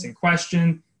residence in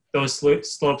question, those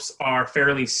slopes are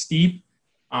fairly steep,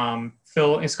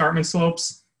 fill escarpment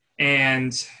slopes,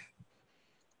 and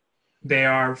they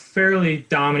are fairly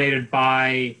dominated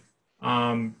by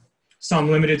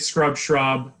some limited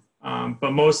shrub,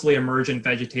 but mostly emergent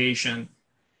vegetation.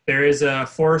 There is a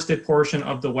forested portion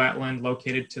of the wetland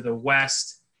located to the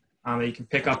west that you can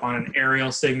pick up on an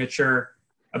aerial signature.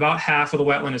 About half of the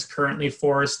wetland is currently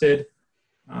forested.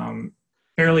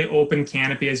 Fairly open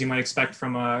canopy, as you might expect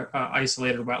from a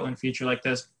isolated wetland feature like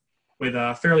this, with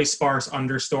a fairly sparse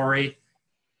understory.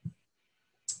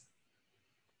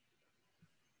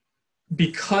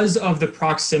 Because of the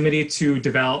proximity to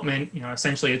development,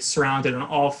 essentially it's surrounded on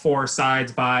all 4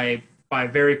 sides by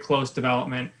very close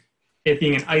development, it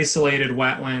being an isolated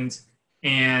wetland,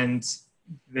 and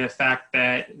the fact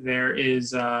that there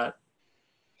is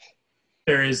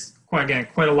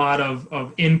quite a lot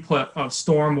of input of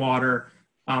stormwater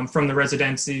from the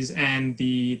residences and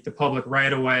the public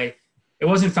right-of-way, it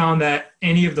wasn't found that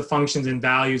any of the functions and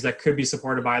values that could be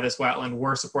supported by this wetland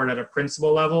were supported at a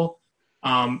principal level.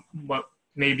 What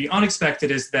may be unexpected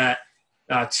is that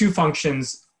 2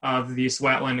 functions of this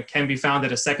wetland can be found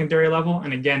at a secondary level.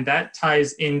 And again, that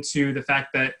ties into the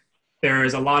fact that there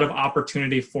is a lot of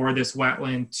opportunity for this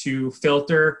wetland to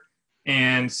filter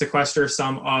and sequester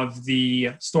some of the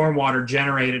stormwater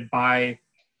generated by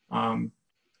all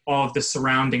of the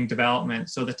surrounding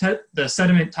development. So the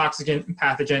sediment, toxicant, and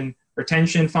pathogen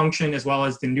retention function, as well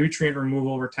as the nutrient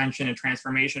removal, retention, and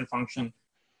transformation function,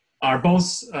 are both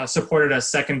supported at a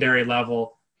secondary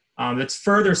level. That's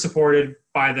further supported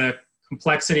by the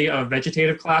complexity of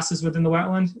vegetative classes within the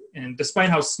wetland. And despite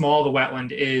how small the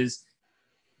wetland is,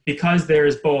 because there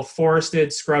is both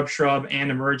forested, shrub,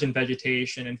 and emergent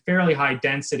vegetation and fairly high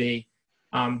density,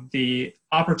 the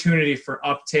opportunity for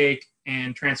uptake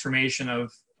and transformation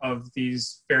of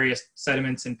these various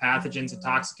sediments and pathogens and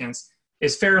toxicants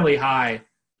is fairly high.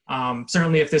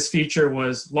 Certainly if this feature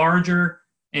was larger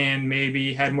and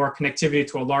maybe had more connectivity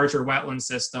to a larger wetland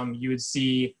system, you would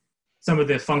see some of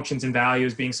the functions and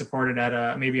values being supported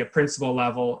at maybe a principal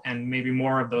level, and maybe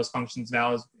more of those functions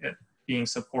values being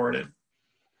supported.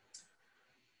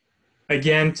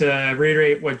 Again, to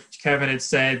reiterate what Kevin had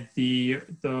said, the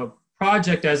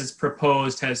project as it's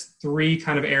proposed has three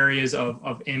kind of areas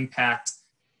of impact.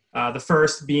 The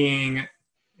first being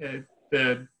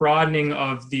the broadening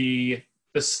of the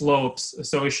slopes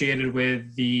associated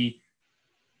with the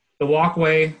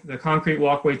walkway, the concrete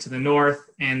walkway to the north,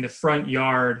 and the front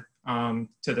yard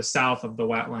to the south of the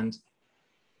wetland.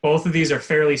 Both of these are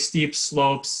fairly steep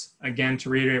slopes. Again, to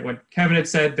reiterate what Kevin had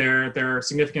said, there are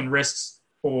significant risks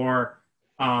for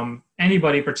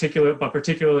anybody,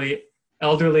 particularly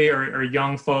elderly or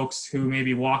young folks who may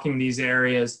be walking these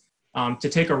areas to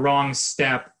take a wrong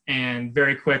step and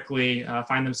very quickly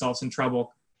find themselves in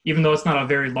trouble. Even though it's not a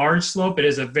very large slope, it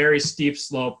is a very steep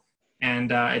slope.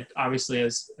 And it obviously,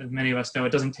 as many of us know,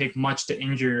 it doesn't take much to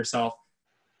injure yourself.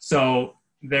 So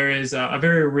there is a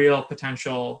very real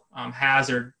potential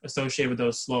hazard associated with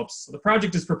those slopes. So the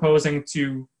project is proposing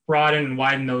to broaden and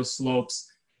widen those slopes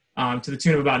to the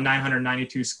tune of about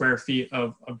 992 square feet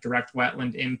of direct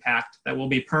wetland impact that will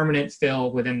be permanent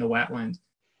fill within the wetland.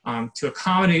 To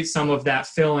accommodate some of that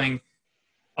filling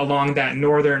along that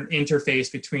northern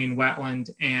interface between wetland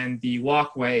and the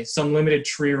walkway, some limited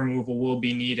tree removal will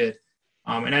be needed.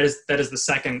 And that is the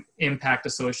second impact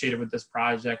associated with this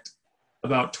project.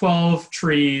 About 12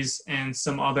 trees and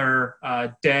some other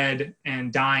dead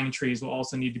and dying trees will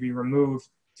also need to be removed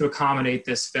to accommodate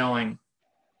this filling.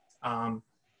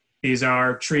 These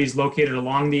are trees located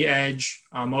along the edge.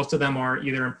 Most of them are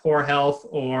either in poor health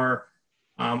or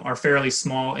are fairly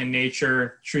small in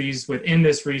nature. Trees within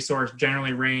this resource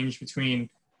generally range between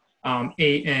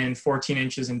 8 and 14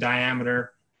 inches in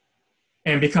diameter.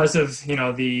 And because of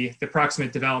the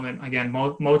proximate development, again,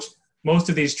 most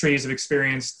of these trees have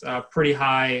experienced pretty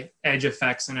high edge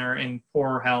effects and are in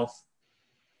poor health,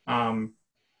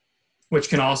 which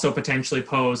can also potentially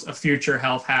pose a future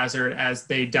health hazard as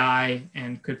they die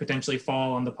and could potentially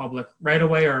fall on the public right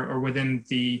away or within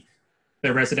the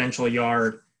residential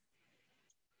yard.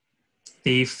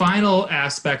 The final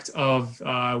aspect of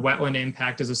wetland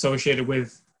impact is associated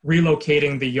with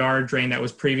relocating the yard drain that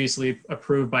was previously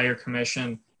approved by your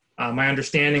commission. My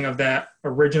understanding of that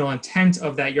original intent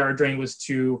of that yard drain was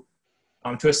to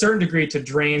a certain degree, to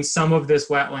drain some of this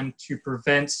wetland to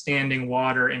prevent standing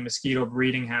water in mosquito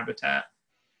breeding habitat.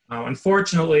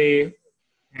 Unfortunately,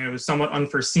 and it was somewhat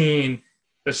unforeseen,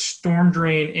 the storm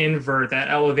drain invert, that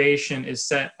elevation is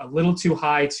set a little too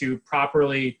high to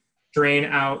properly drain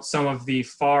out some of the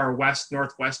far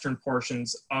northwestern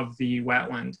portions of the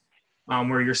wetland,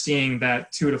 where you're seeing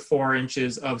that 2 to 4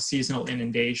 inches of seasonal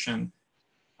inundation.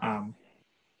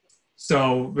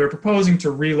 So we're proposing to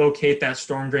relocate that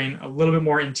storm drain a little bit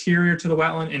more interior to the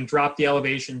wetland and drop the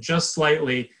elevation just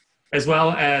slightly, as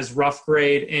well as rough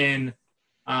grade in,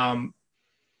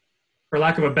 for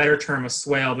lack of a better term, a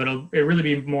swale, but it'll really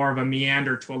be more of a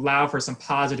meander to allow for some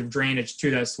positive drainage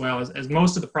to that swale, as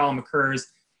most of the problem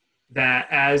occurs that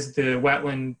as the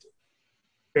wetland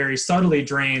very subtly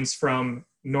drains from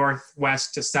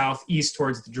northwest to southeast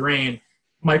towards the drain,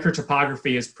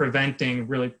 microtopography is preventing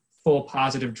really full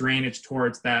positive drainage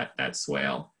towards that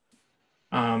swale.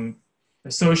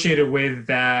 Associated with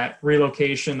that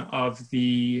relocation of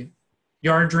the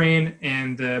yard drain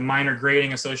and the minor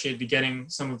grading associated to getting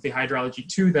some of the hydrology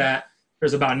to that,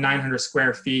 there's about 900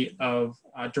 square feet of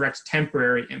direct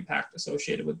temporary impact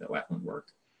associated with the wetland work.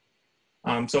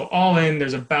 So all in,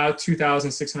 there's about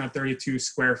 2,632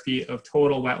 square feet of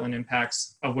total wetland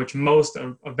impacts, of which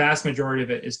a vast majority of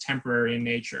it is temporary in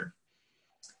nature.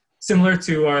 Similar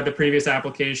to the previous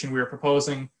application, we are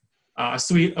proposing a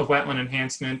suite of wetland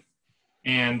enhancement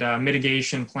and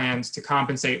mitigation plans to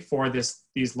compensate for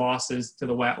these losses to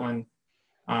the wetland.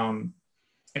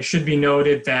 It should be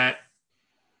noted that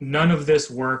none of this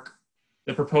work,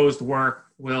 the proposed work,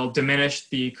 will diminish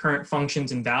the current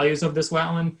functions and values of this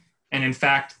wetland. And in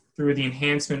fact, through the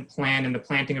enhancement plan and the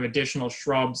planting of additional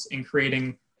shrubs and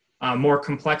creating more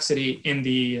complexity in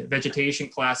the vegetation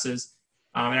classes,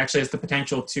 it actually has the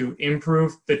potential to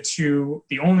improve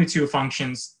the only two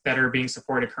functions that are being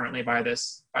supported currently by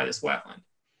this wetland.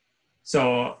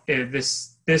 So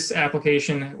this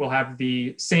application will have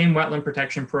the same wetland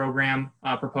protection program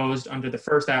proposed under the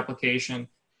first application,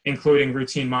 including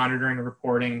routine monitoring and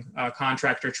reporting,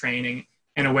 contractor training,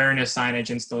 and awareness signage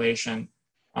installation,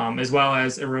 as well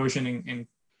as erosion and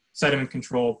sediment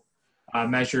control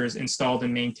measures installed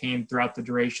and maintained throughout the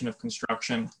duration of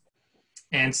construction.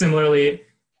 And similarly,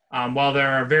 while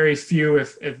there are very few,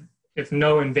 if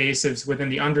no invasives within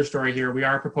the understory here, we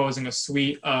are proposing a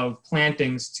suite of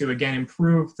plantings to again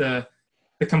improve the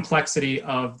complexity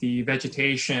of the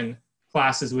vegetation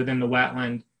classes within the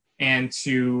wetland and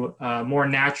to more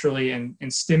naturally and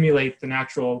stimulate the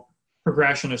natural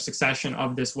progression of succession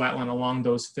of this wetland along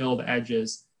those filled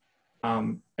edges.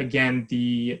 Again,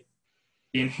 the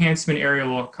enhancement area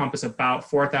will encompass about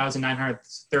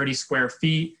 4,930 square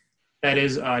feet. That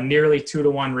is nearly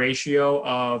 2-to-1 ratio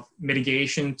of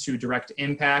mitigation to direct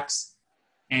impacts.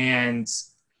 And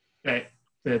that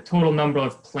the total number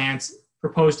of plants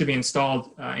proposed to be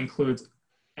installed includes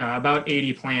about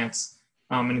 80 plants.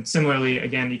 And similarly,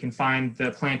 again, you can find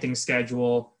the planting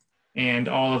schedule and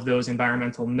all of those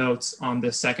environmental notes on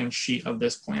the second sheet of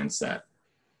this plan set.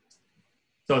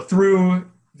 So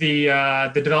through the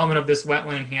development of this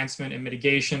wetland enhancement and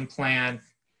mitigation plan,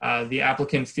 the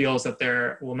applicant feels that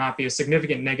there will not be a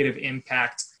significant negative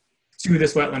impact to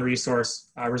this wetland resource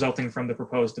resulting from the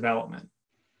proposed development.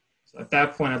 So at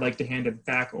that point, I'd like to hand it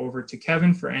back over to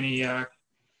Kevin for any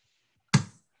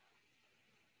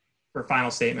for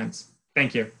final statements.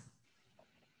 Thank you.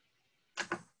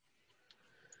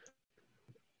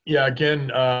 Yeah,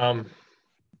 again,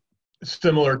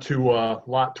 similar to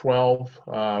Lot 12,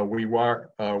 we were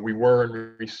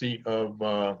in receipt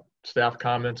of staff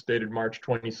comments dated March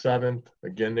 27th.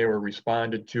 Again, they were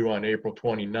responded to on April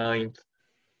 29th.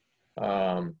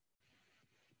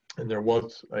 And there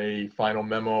was a final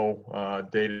memo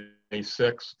dated May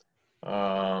 6th.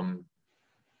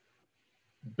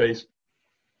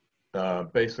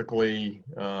 Basically,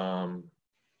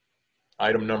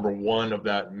 item number 1 of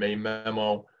that May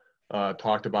memo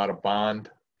talked about a bond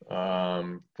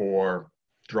for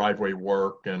driveway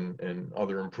work and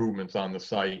other improvements on the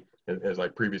site, as I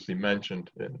previously mentioned,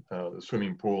 the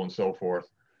swimming pool and so forth.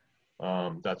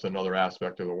 That's another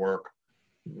aspect of the work.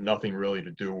 Nothing really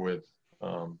to do with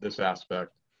this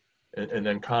aspect. And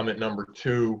then comment number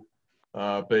 2,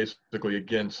 basically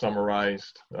again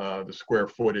summarized the square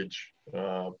footage,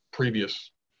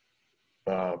 previous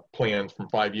plans from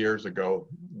 5 years ago,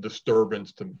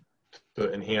 disturbance to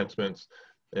enhancements,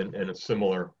 and a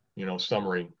similar,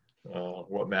 summary,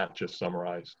 what Matt just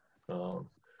summarized. So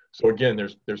again,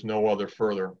 there's no other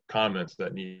further comments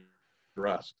that need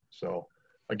addressed. So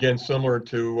again, similar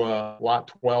to Lot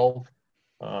 12,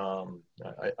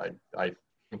 I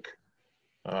think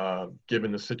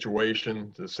given the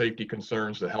situation, the safety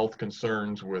concerns, the health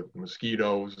concerns with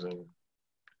mosquitoes, and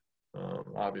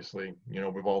obviously,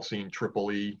 we've all seen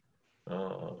EEE,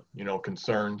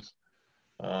 concerns.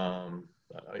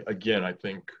 Again, I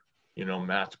think,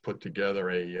 Matt's put together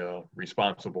a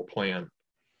responsible plan,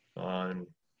 and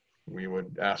we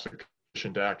would ask the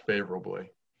commission to act favorably.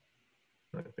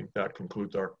 I think that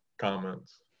concludes our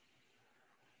comments.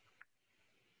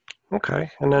 Okay,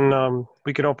 and then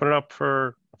we can open it up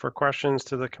for questions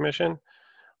to the commission.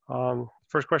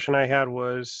 First question I had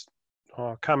was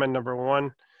comment number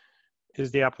 1.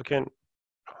 Is the applicant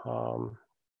going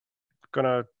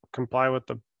to comply with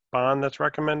the bond that's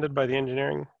recommended by the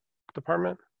engineering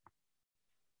department?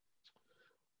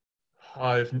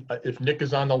 If Nick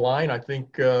is on the line, I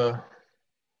think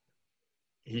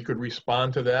he could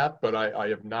respond to that, but I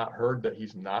have not heard that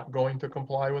he's not going to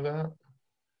comply with that.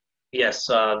 Yes,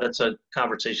 that's a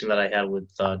conversation that I had with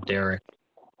Derek,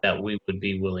 that we would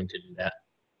be willing to do that.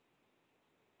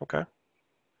 Okay.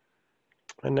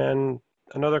 And then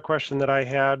another question that I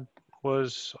had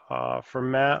was for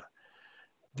Matt.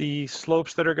 The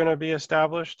slopes that are going to be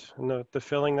established and the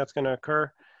filling that's going to occur,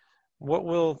 what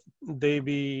will they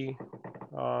be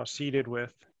seeded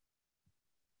with?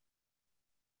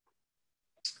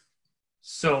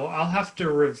 So I'll have to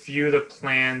review the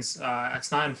plans.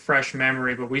 It's not in fresh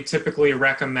memory, but we typically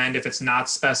recommend, if it's not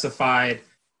specified,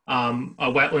 a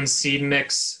wetland seed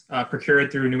mix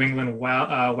procured through New England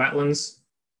Wetlands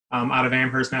out of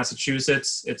Amherst,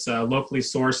 Massachusetts. It's a locally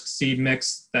sourced seed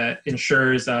mix that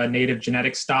ensures native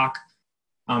genetic stock,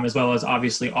 as well as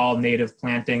obviously all native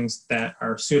plantings that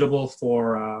are suitable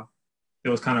for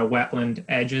those kind of wetland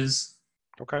edges.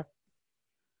 Okay.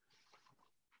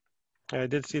 Yeah, I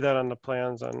did see that on the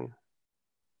plans on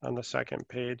the second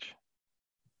page.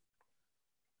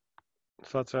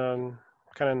 So that's kind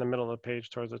of in the middle of the page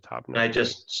towards the top. Can I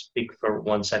just speak for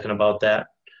 1 second about that?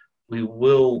 We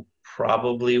will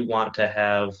probably want to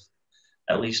have,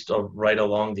 at least right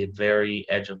along the very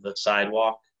edge of the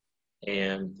sidewalk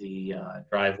and the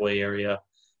driveway area,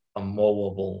 a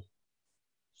mowable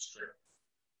strip.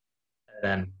 And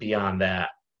then beyond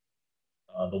that,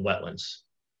 the wetlands,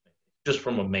 just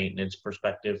from a maintenance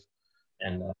perspective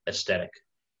and aesthetic.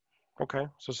 Okay,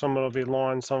 so some will be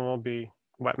lawn, some will be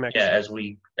wet mix. Yeah, as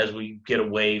we get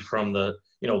away from the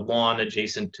lawn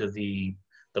adjacent to the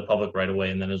public right of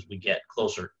way, and then as we get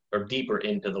closer or deeper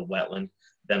into the wetland,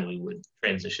 then we would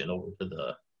transition over to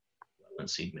the wetland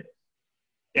seed mix.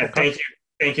 Yeah,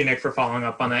 thank you, Nick, for following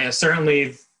up on that. Yeah,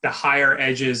 certainly the higher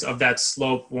edges of that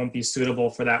slope won't be suitable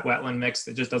for that wetland mix.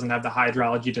 It just doesn't have the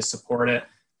hydrology to support it.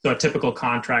 So a typical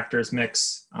contractor's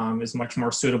mix is much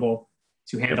more suitable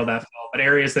to handle that fill. But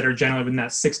areas that are generally within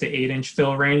that 6 to 8 inch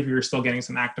fill range, we were still getting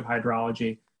some active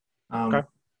hydrology. Okay.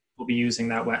 We'll be using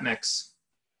that wet mix.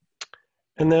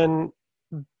 And then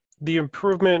the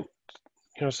improvement,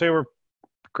 say we're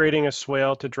grading a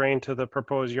swale to drain to the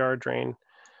proposed yard drain.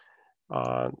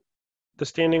 The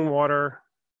standing water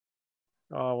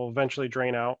will eventually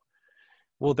drain out.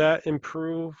 Will that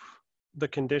improve the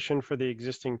condition for the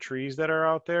existing trees that are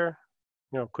out there?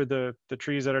 Could the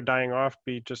trees that are dying off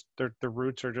be just the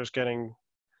roots are just getting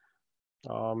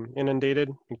inundated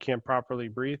and can't properly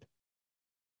breathe?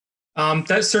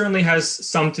 That certainly has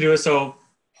some to do with, so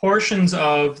portions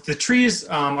of the trees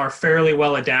are fairly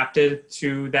well adapted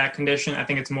to that condition. I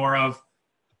think it's more of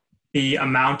the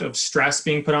amount of stress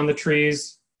being put on the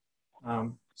trees.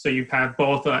 So you have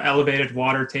both an elevated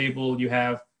water table, you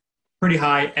have pretty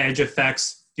high edge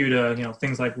effects due to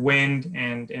things like wind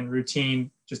and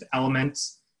routine just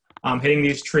elements hitting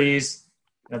these trees.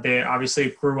 They obviously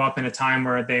grew up in a time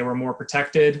where they were more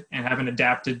protected and haven't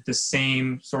adapted the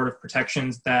same sort of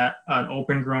protections that an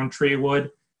open grown tree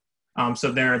would.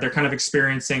 So they're kind of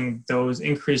experiencing those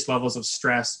increased levels of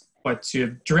stress. But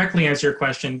to directly answer your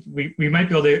question, we might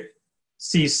be able to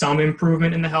see some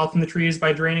improvement in the health in the trees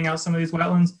by draining out some of these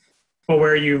wetlands. But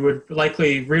where you would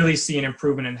likely really see an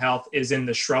improvement in health is in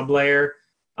the shrub layer.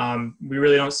 We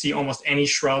really don't see almost any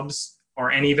shrubs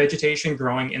or any vegetation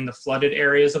growing in the flooded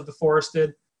areas of the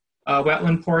forested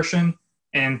wetland portion.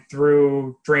 And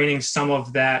through draining some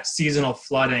of that seasonal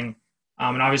flooding,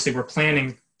 and obviously we're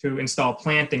planning to install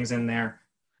plantings in there,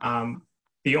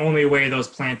 the only way those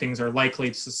plantings are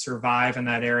likely to survive in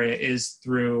that area is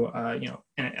through,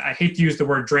 and I hate to use the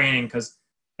word draining because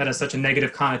that has such a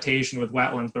negative connotation with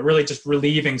wetlands, but really just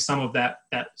relieving some of that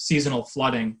seasonal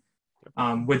flooding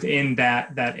within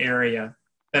that area.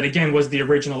 That again was the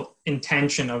original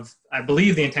intention of, I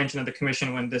believe the intention of the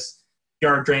commission when this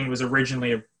yard drain was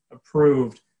originally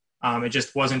approved. It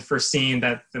just wasn't foreseen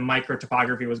that the micro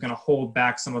topography was going to hold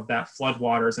back some of that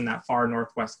floodwaters in that far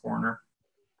northwest corner.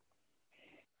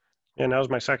 And that was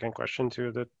my second question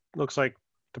too. That looks like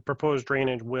the proposed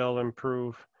drainage will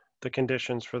improve the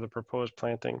conditions for the proposed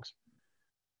plantings.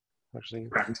 Actually,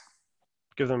 Correct.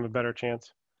 give them a better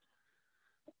chance.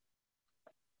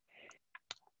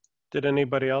 Did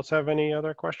anybody else have any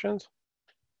other questions?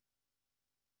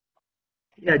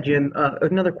 Yeah, Jim,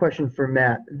 another question for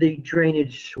Matt. The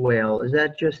drainage swale, is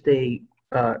that just a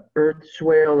earth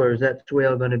swale, or is that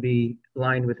swale going to be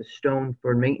lined with a stone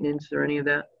for maintenance or any of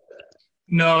that?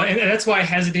 No, and that's why I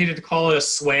hesitated to call it a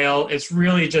swale. It's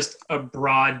really just a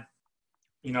broad,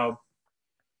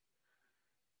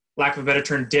 lack of a better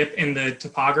term, dip in the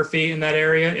topography in that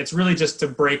area. It's really just to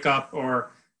break up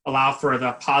or allow for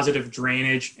the positive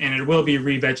drainage, and it will be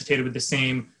revegetated with the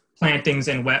same plantings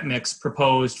and wet mix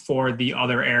proposed for the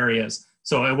other areas.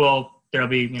 So there'll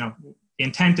be, the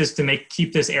intent is to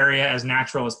keep this area as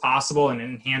natural as possible and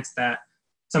enhance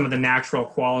some of the natural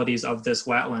qualities of this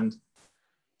wetland.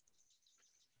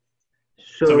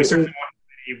 So we certainly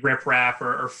want rip wrap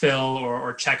or fill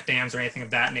or check dams or anything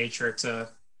of that nature to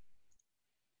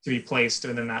be placed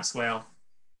within that swale.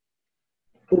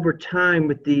 Over time,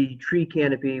 with the tree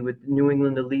canopy, with New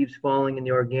England, the leaves falling and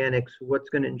the organics, what's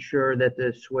going to ensure that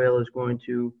the swale is going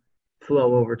to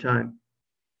flow over time?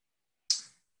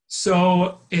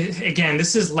 So again,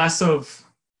 this is less of,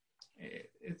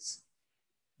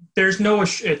 there's no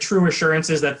true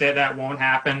assurances that won't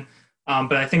happen.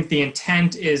 But I think the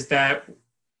intent is that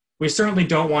we certainly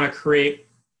don't want to create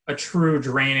a true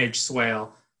drainage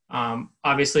swale.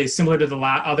 Obviously, similar to the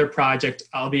other project,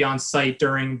 I'll be on site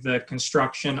during the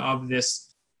construction of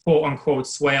this quote unquote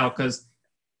swale because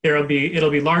it'll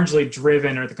be largely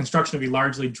driven, or the construction will be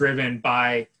largely driven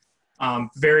by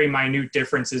very minute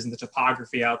differences in the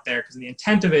topography out there, because the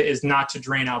intent of it is not to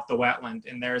drain out the wetland.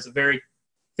 And there's a very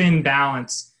thin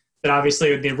balance that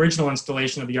obviously the original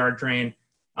installation of the yard drain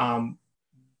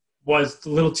was a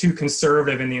little too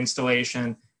conservative in the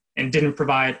installation and didn't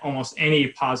provide almost any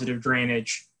positive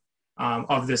drainage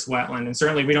of this wetland. And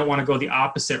certainly we don't want to go the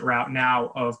opposite route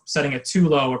now of setting it too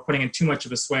low or putting in too much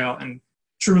of a swale and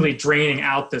truly draining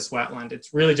out this wetland.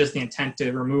 It's really just the intent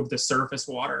to remove the surface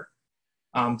water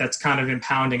that's kind of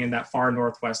impounding in that far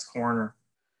northwest corner.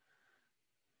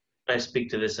 I speak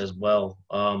to this as well.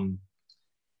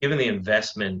 Given the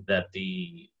investment that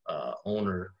the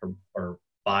owner or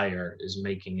buyer is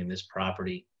making in this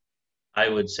property, I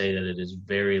would say that it is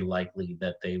very likely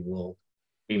that they will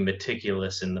be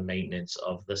meticulous in the maintenance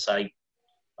of the site.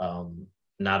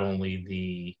 Not only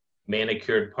the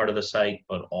manicured part of the site,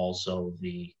 but also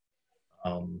the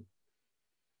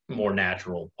more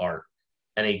natural part.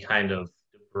 Any kind of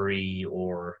debris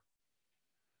or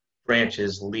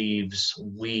branches, leaves,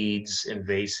 weeds,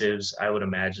 invasives. I would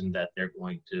imagine that they're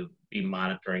going to be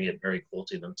monitoring it very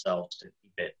closely themselves to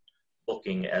keep it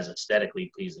looking as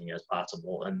aesthetically pleasing as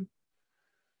possible and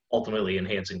ultimately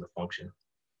enhancing the function.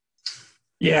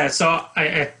 Yeah, so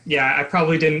I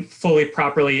probably didn't fully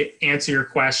properly answer your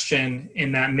question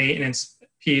in that maintenance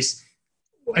piece.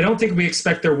 I don't think we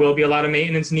expect there will be a lot of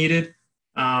maintenance needed.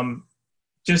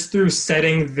 Just through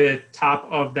setting the top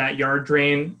of that yard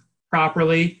drain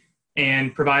properly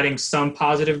and providing some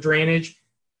positive drainage,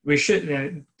 we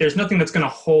should. There's nothing that's going to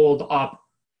hold up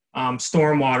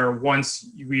stormwater once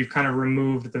we've kind of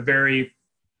removed the very,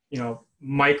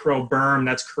 micro berm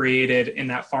that's created in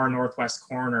that far northwest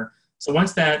corner. So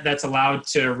once that's allowed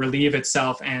to relieve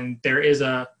itself, and there is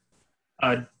a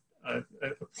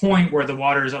point where the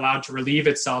water is allowed to relieve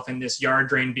itself and this yard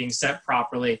drain being set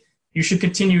properly, you should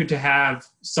continue to have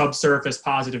subsurface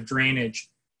positive drainage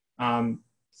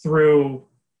through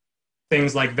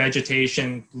things like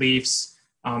vegetation, leaves,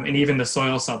 and even the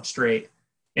soil substrate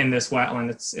in this wetland.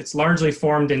 It's largely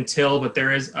formed in till, but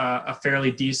there is a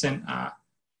fairly decent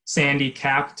sandy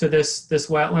cap to this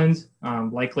wetland,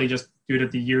 likely just due to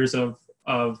the years of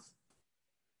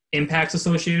impacts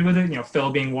associated with it, fill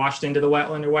being washed into the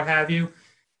wetland or what have you.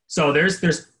 So there's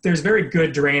very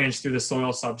good drainage through the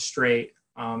soil substrate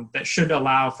that should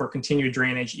allow for continued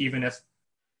drainage, even if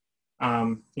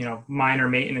minor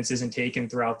maintenance isn't taken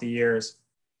throughout the years.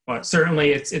 But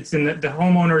certainly, it's in the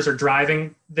homeowners are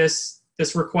driving this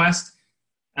request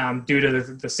due to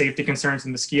the safety concerns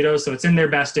and mosquitoes. So it's in their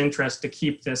best interest to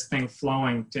keep this thing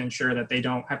flowing to ensure that they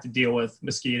don't have to deal with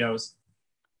mosquitoes.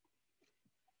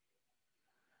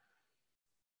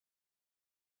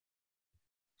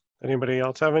 Anybody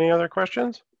else have any other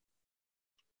questions?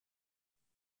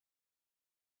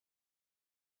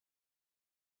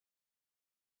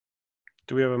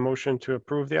 Do we have a motion to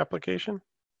approve the application?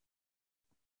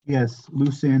 Yes, Lou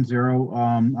Sanzero,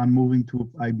 I move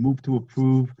to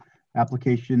approve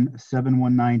application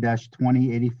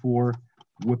 719-2084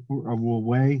 Whippoorwill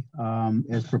Way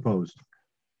as proposed.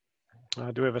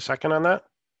 Do we have a second on that?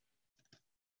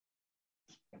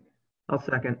 I'll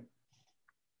second.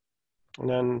 And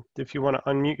then if you want to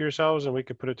unmute yourselves and we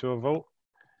could put it to a vote.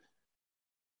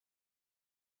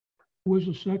 Who was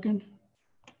the second?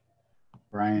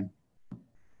 Brian?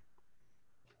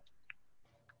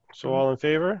 So all in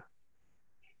favor?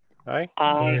 Aye.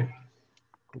 Aye.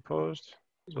 Opposed?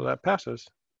 So that passes.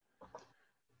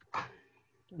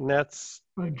 And that's,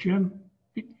 Jim,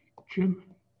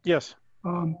 yes.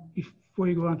 before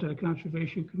you go on to the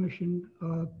Conservation Commission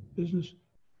business,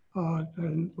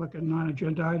 and like a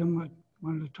non-agenda item, I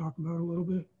wanted to talk about a little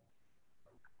bit.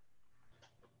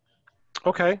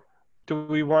 Okay. Do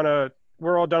we want to,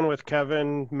 we're all done with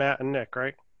Kevin, Matt, and Nick,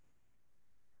 right?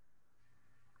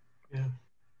 Yeah.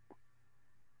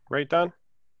 Right, Don?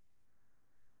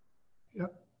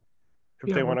 Yep. If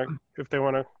Yeah, they want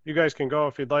to, you guys can go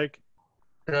if you'd like.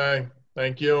 Okay,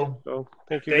 thank you. So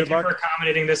thank you. Thank Good you luck. for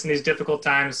accommodating this in these difficult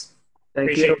times. Thank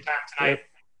Appreciate you. your time tonight.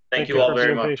 Thank you all for very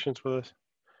being much. patient with us.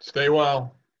 Stay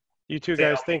well. You too, Stay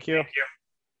guys. healthy. Thank you. Thank you.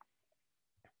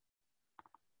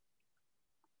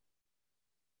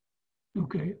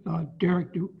 Okay,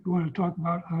 Derek, do you want to talk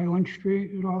about Highland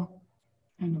Street at all?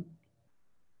 And the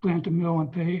plan to mill and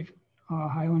pave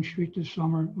Highland Street this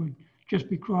summer would just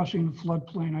be crossing the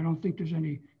floodplain. I don't think there's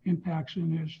any impacts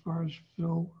in there as far as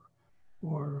fill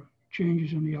or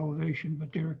changes in the elevation,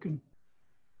 but Derek can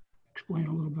explain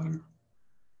a little better.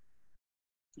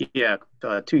 Yeah,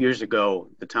 2 years ago,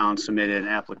 the town submitted an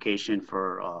application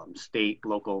for state,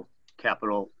 local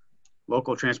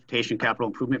transportation capital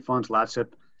improvement funds,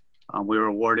 LOTSIP. We were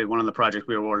awarded, one of the projects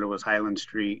we were awarded was Highland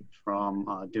Street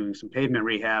from doing some pavement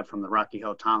rehab from the Rocky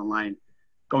Hill Town Line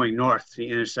going north to the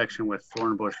intersection with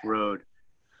Thornbush Road.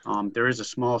 There is a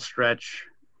small stretch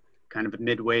kind of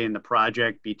midway in the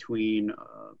project between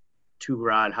Two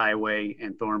Rod Highway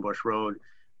and Thornbush Road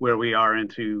where we are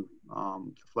into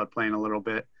the floodplain a little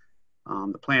bit.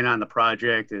 The plan on the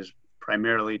project is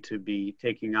primarily to be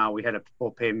taking out, we had a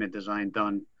full pavement design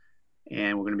done,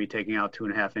 and we're going to be taking out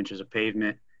 2.5 inches of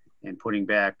pavement and putting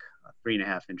back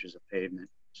 3.5 inches of pavement.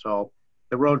 So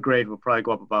the road grade will probably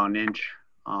go up about 1 inch,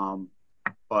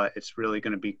 but it's really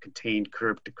going to be contained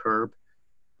curb to curb.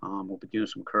 We'll be doing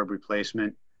some curb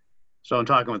replacement. So I'm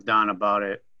talking with Don about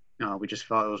it. We just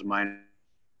felt it was minor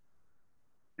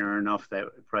enough that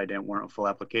it probably didn't warrant a full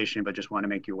application, but just want to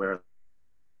make you aware of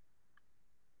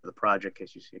the project in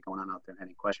case you see it going on out there.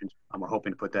 Any questions? We're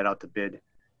hoping to put that out to bid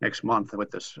next month with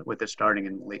this starting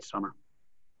in late summer.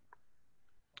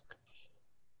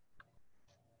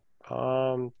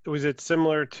 Was it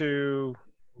similar to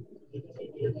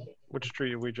Which street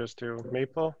did we just do?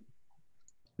 Maple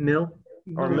Mill?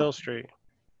 or Mill Street?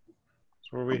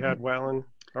 So where we had wetland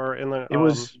or inland It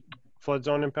was, flood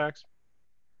zone impacts?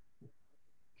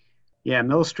 yeah,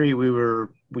 Mill Street, we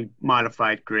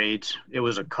modified grades. It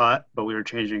was a cut, but we were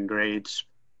changing grades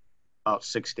about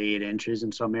 6 to 8 inches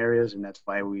in some areas, and that's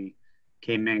why we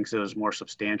came in, because it was more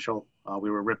substantial. We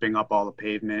were ripping up all the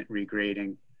pavement,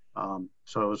 regrading.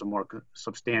 So it was a more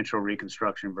substantial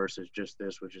reconstruction versus just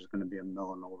this, which is going to be a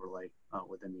mill and overlay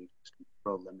within the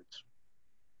road limits.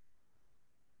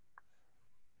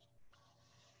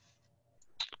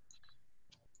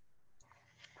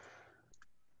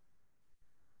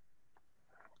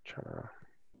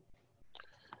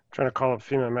 Trying to call up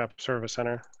FEMA Map Service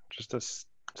Center just to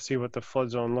see what the flood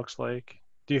zone looks like.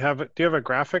 Do you have a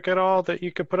graphic at all that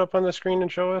you could put up on the screen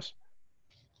and show us?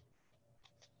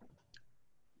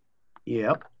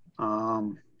 Yep.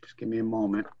 Just give me a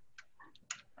moment.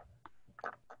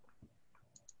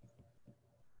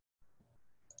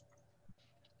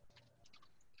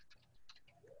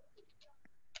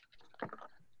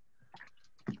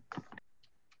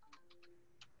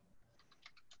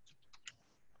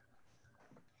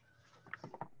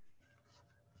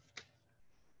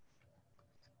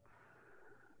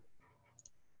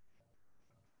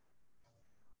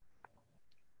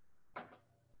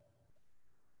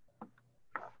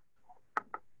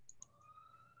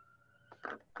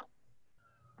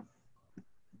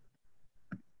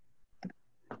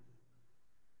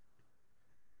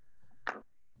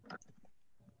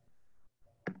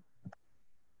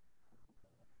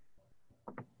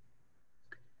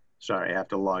 Sorry, I have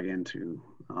to log into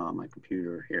my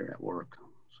computer here at work,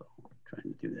 so I'm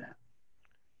trying to do that.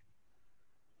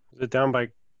 Is it down by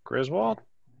Griswold?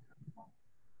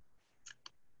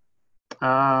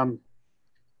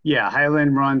 Yeah,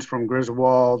 Highland runs from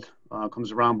Griswold,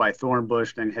 comes around by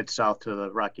Thornbush, then heads south to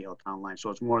the Rocky Hill town line. So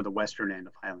it's more the western end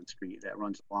of Highland Street that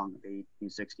runs along the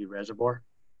 1860 reservoir.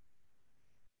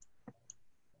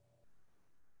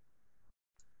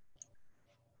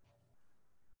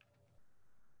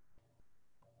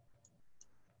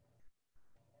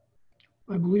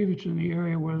 I believe it's in the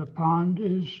area where the pond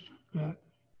is, the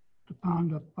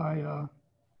pond up by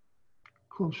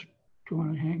close to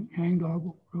on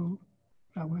Hangdog Road,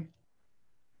 that way.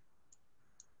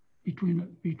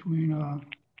 Between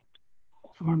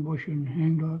Thornbush and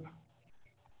Hangdog.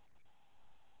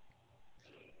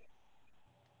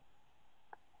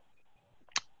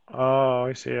 Oh,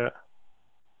 I see it.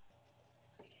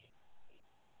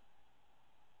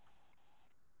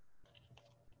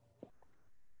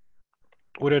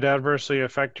 Would it adversely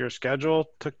affect your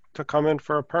schedule to come in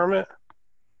for a permit?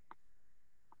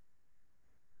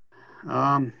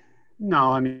 No,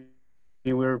 I mean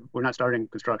we're not starting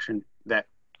construction that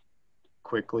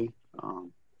quickly,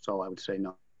 so I would say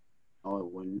no,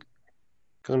 it wouldn't.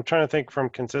 Because I'm trying to think from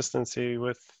consistency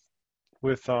with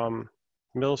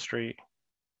Mill Street.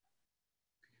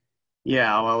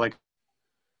 Yeah, well, like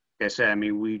I said, I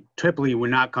mean we typically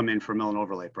would not come in for mill and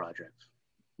overlay projects.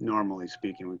 Normally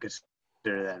speaking, we consider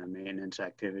that a maintenance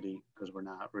activity because we're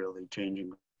not really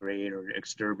changing grade or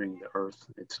disturbing the earth.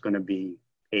 It's going to be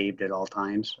paved at all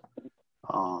times.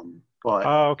 But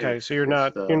oh, okay. So you're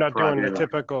not doing the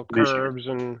typical curbs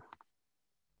and.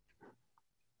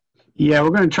 Yeah,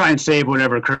 we're going to try and save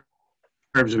whatever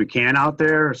curbs we can out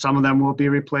there. Some of them will be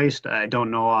replaced. I don't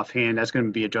know offhand. That's going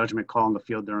to be a judgment call in the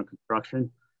field during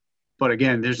construction. But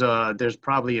again, there's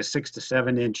probably a 6 to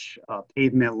 7 inch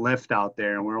pavement lift out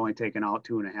there, and we're only taking out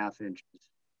 2.5 inches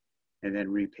and then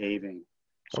repaving.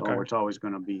 So okay. It's always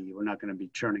going to be, we're not going to be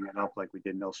churning it up like we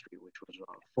did Mill Street, which was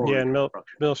full yeah, and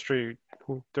Mill Street,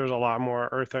 there's a lot more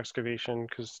earth excavation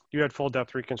because you had full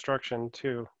depth reconstruction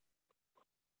too.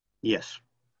 Yes,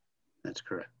 that's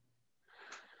correct.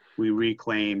 We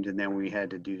reclaimed, and then we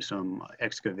had to do some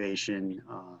excavation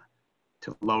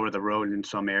to lower the road in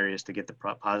some areas to get the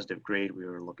positive grade we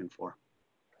were looking for.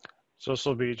 So this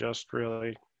will be just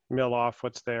really mill off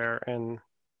what's there and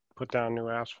put down new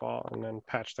asphalt and then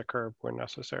patch the curb where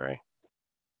necessary.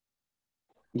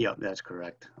 Yeah, that's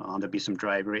correct. There'll be some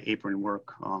driveway apron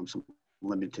work, some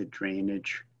limited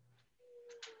drainage.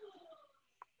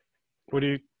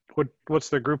 What's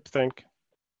the group think?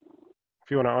 If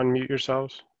you want to unmute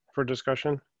yourselves for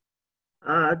discussion.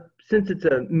 Since it's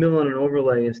a mill and an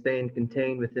overlay and staying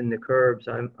contained within the curbs,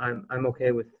 I'm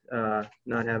okay with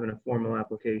not having a formal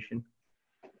application.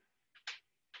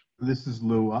 This is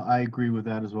Lou. I agree with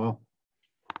that as well.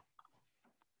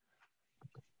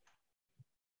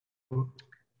 Can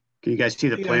you guys see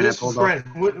the plan I pulled up?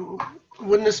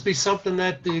 Wouldn't this be something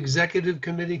that the executive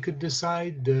committee could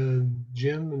decide, Jim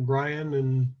and Brian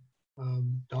and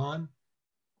Don?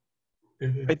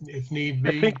 if need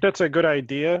I be. think that's a good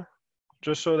idea,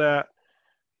 just so that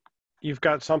you've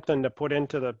got something to put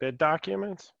into the bid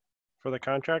documents for the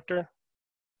contractor.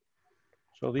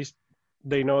 So at least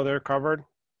they know they're covered.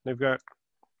 They've got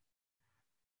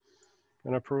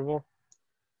an approval.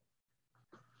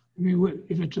 I mean,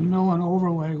 if it's a mill and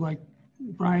overlay, like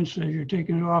Brian says, you're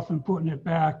taking it off and putting it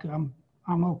back, I'm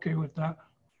okay with that.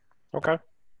 Okay.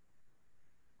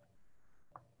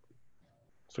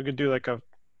 So we could do like a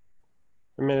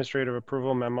administrative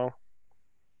approval memo.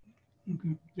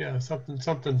 Okay. Yeah, something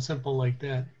simple like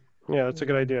that. Yeah, that's a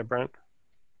good idea, Brent.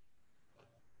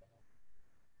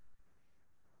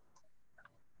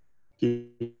 You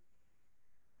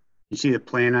see the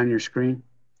plan on your screen?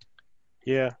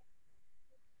 Yeah.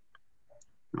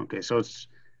 Okay, so it's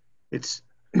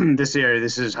this area.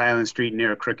 This is Highland Street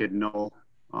near Crooked Knoll,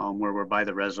 where we're by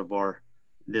the reservoir.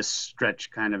 This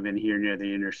stretch kind of in here near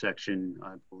the intersection,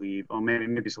 I believe. Oh, maybe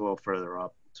it's a little further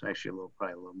up. It's actually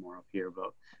probably a little more up here,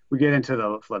 but we get into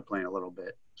the floodplain a little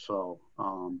bit. So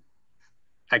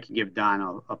I can give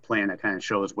Don a plan that kind of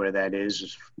shows where that is,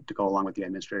 just to go along with the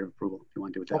administrative approval, if you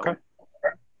want to do it that Okay. way.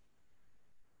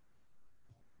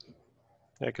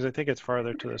 Yeah, because I think it's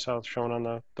farther to the south, shown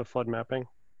on the flood mapping,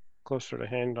 closer to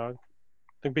Hang Dog.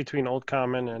 I think between Old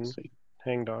Common and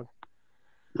Hang Dog.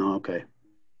 Oh, okay.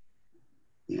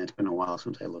 Yeah, it's been a while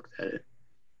since I looked at it.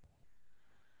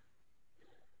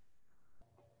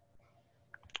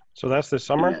 So that's this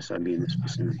summer? Yes, I'd be in this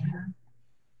vicinity.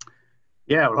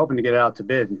 Yeah, we're hoping to get it out to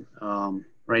bid.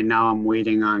 Right now, I'm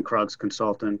waiting on Krug's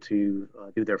consultant to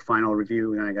do their final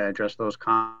review, and I got to address those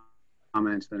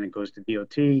comments. Then it goes to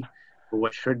DOT for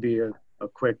what should be a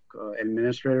quick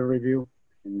administrative review.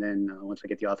 And then once I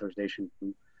get the authorization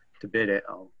to bid it,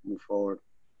 I'll move forward.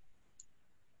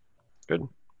 Good.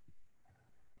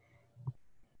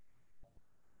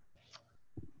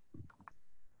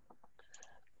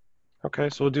 Okay,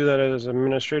 so we'll do that as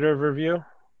administrative review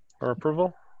or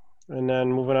approval. And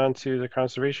then moving on to the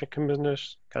Conservation Commission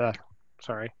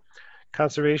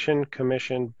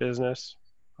business.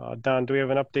 Don, do we have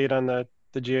an update on the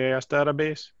GIS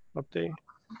database update?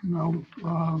 No,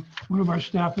 one of our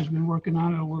staff has been working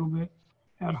on it a little bit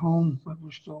at home, but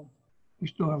we still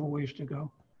have a ways to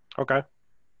go. Okay.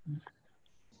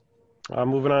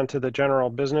 Moving on to the general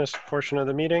business portion of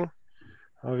the meeting.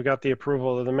 We've got the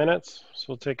approval of the minutes, so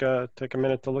we'll take a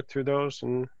minute to look through those,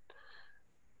 and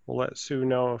we'll let Sue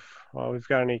know if we've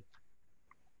got any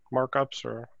markups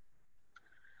or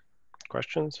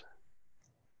questions.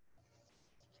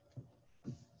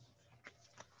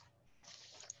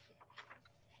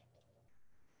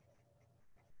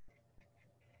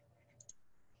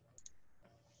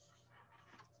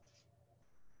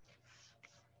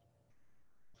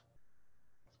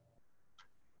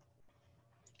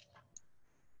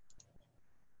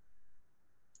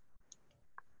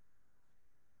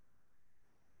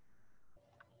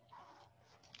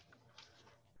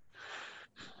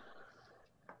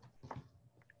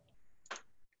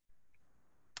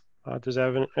 Does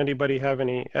anybody have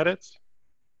any edits?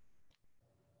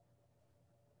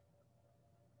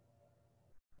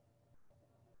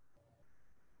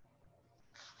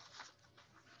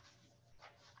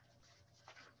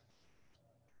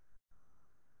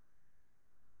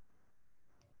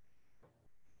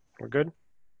 We're good.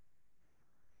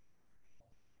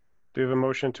 Do we have a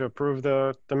motion to approve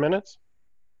the minutes?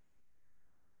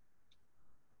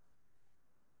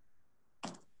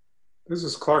 This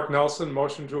is Clark Nelson,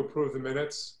 motion to approve the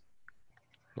minutes.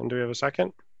 And do we have a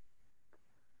second?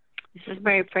 This is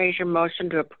Mary Fraser, motion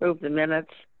to approve the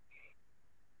minutes.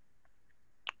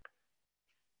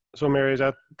 So Mary, is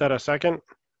that a second?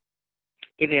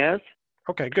 It is.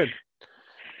 Okay, good.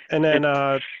 And then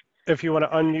if you want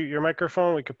to unmute your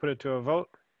microphone, we could put it to a vote.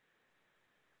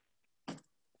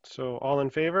 So all in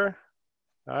favor?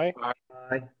 Aye.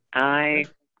 Aye. Aye.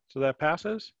 So that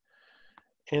passes.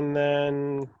 And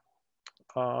then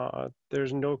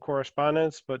there's no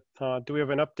correspondence, but do we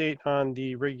have an update on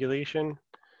the regulation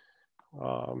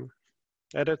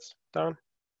edits, Don?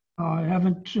 I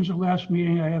haven't, since the last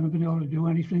meeting, I haven't been able to do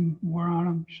anything more on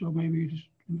them. So maybe just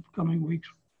in the coming weeks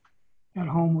at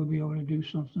home, we'll be able to do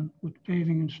something with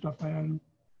paving and stuff. I haven't.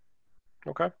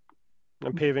 Okay.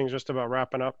 And paving's just about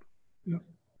wrapping up. Yep.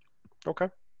 Okay.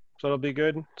 So that'll be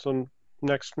good. So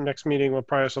next meeting, we'll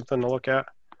probably have something to look at.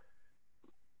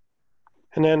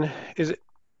 And then is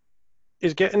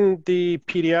getting the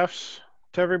PDFs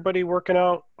to everybody working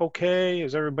out okay?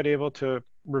 Is everybody able to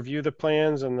review the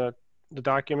plans and the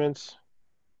documents?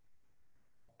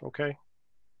 Okay.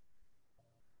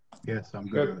 Yes, I'm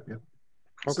good. Good. Yep.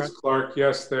 This Okay. is Clark.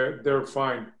 Yes, they're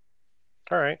fine.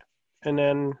 All right. And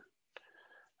then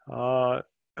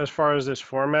As far as this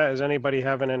format, is anybody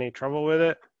having any trouble with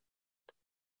it?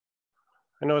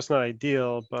 I know it's not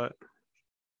ideal, but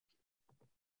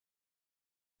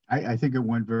I think it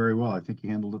went very well. I think you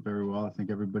handled it very well. I think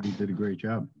everybody did a great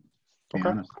job, to be Okay.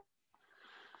 honest.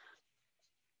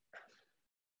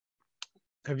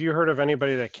 have you heard of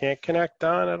anybody that can't connect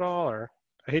on at all? Or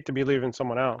I hate to be leaving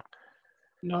someone out.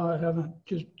 No, I haven't.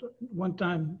 Just one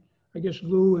time, I guess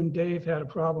Lou and Dave had a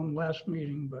problem last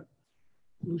meeting, but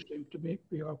Lou seemed to be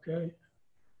okay.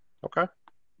 Okay.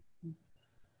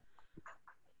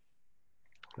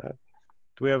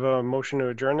 Do we have a motion to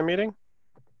adjourn the meeting?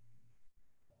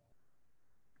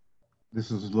 This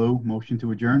is Lou, motion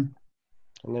to adjourn.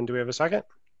 And then do we have a second?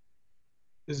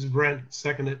 This is Brent,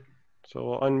 second it. So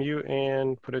we'll unmute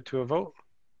and put it to a vote.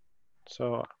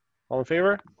 So all in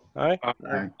favor? Aye. Aye.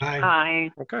 Aye.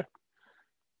 Aye. Okay.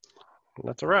 And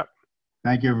that's a wrap.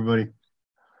 Thank you, everybody.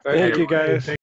 Thank you, guys.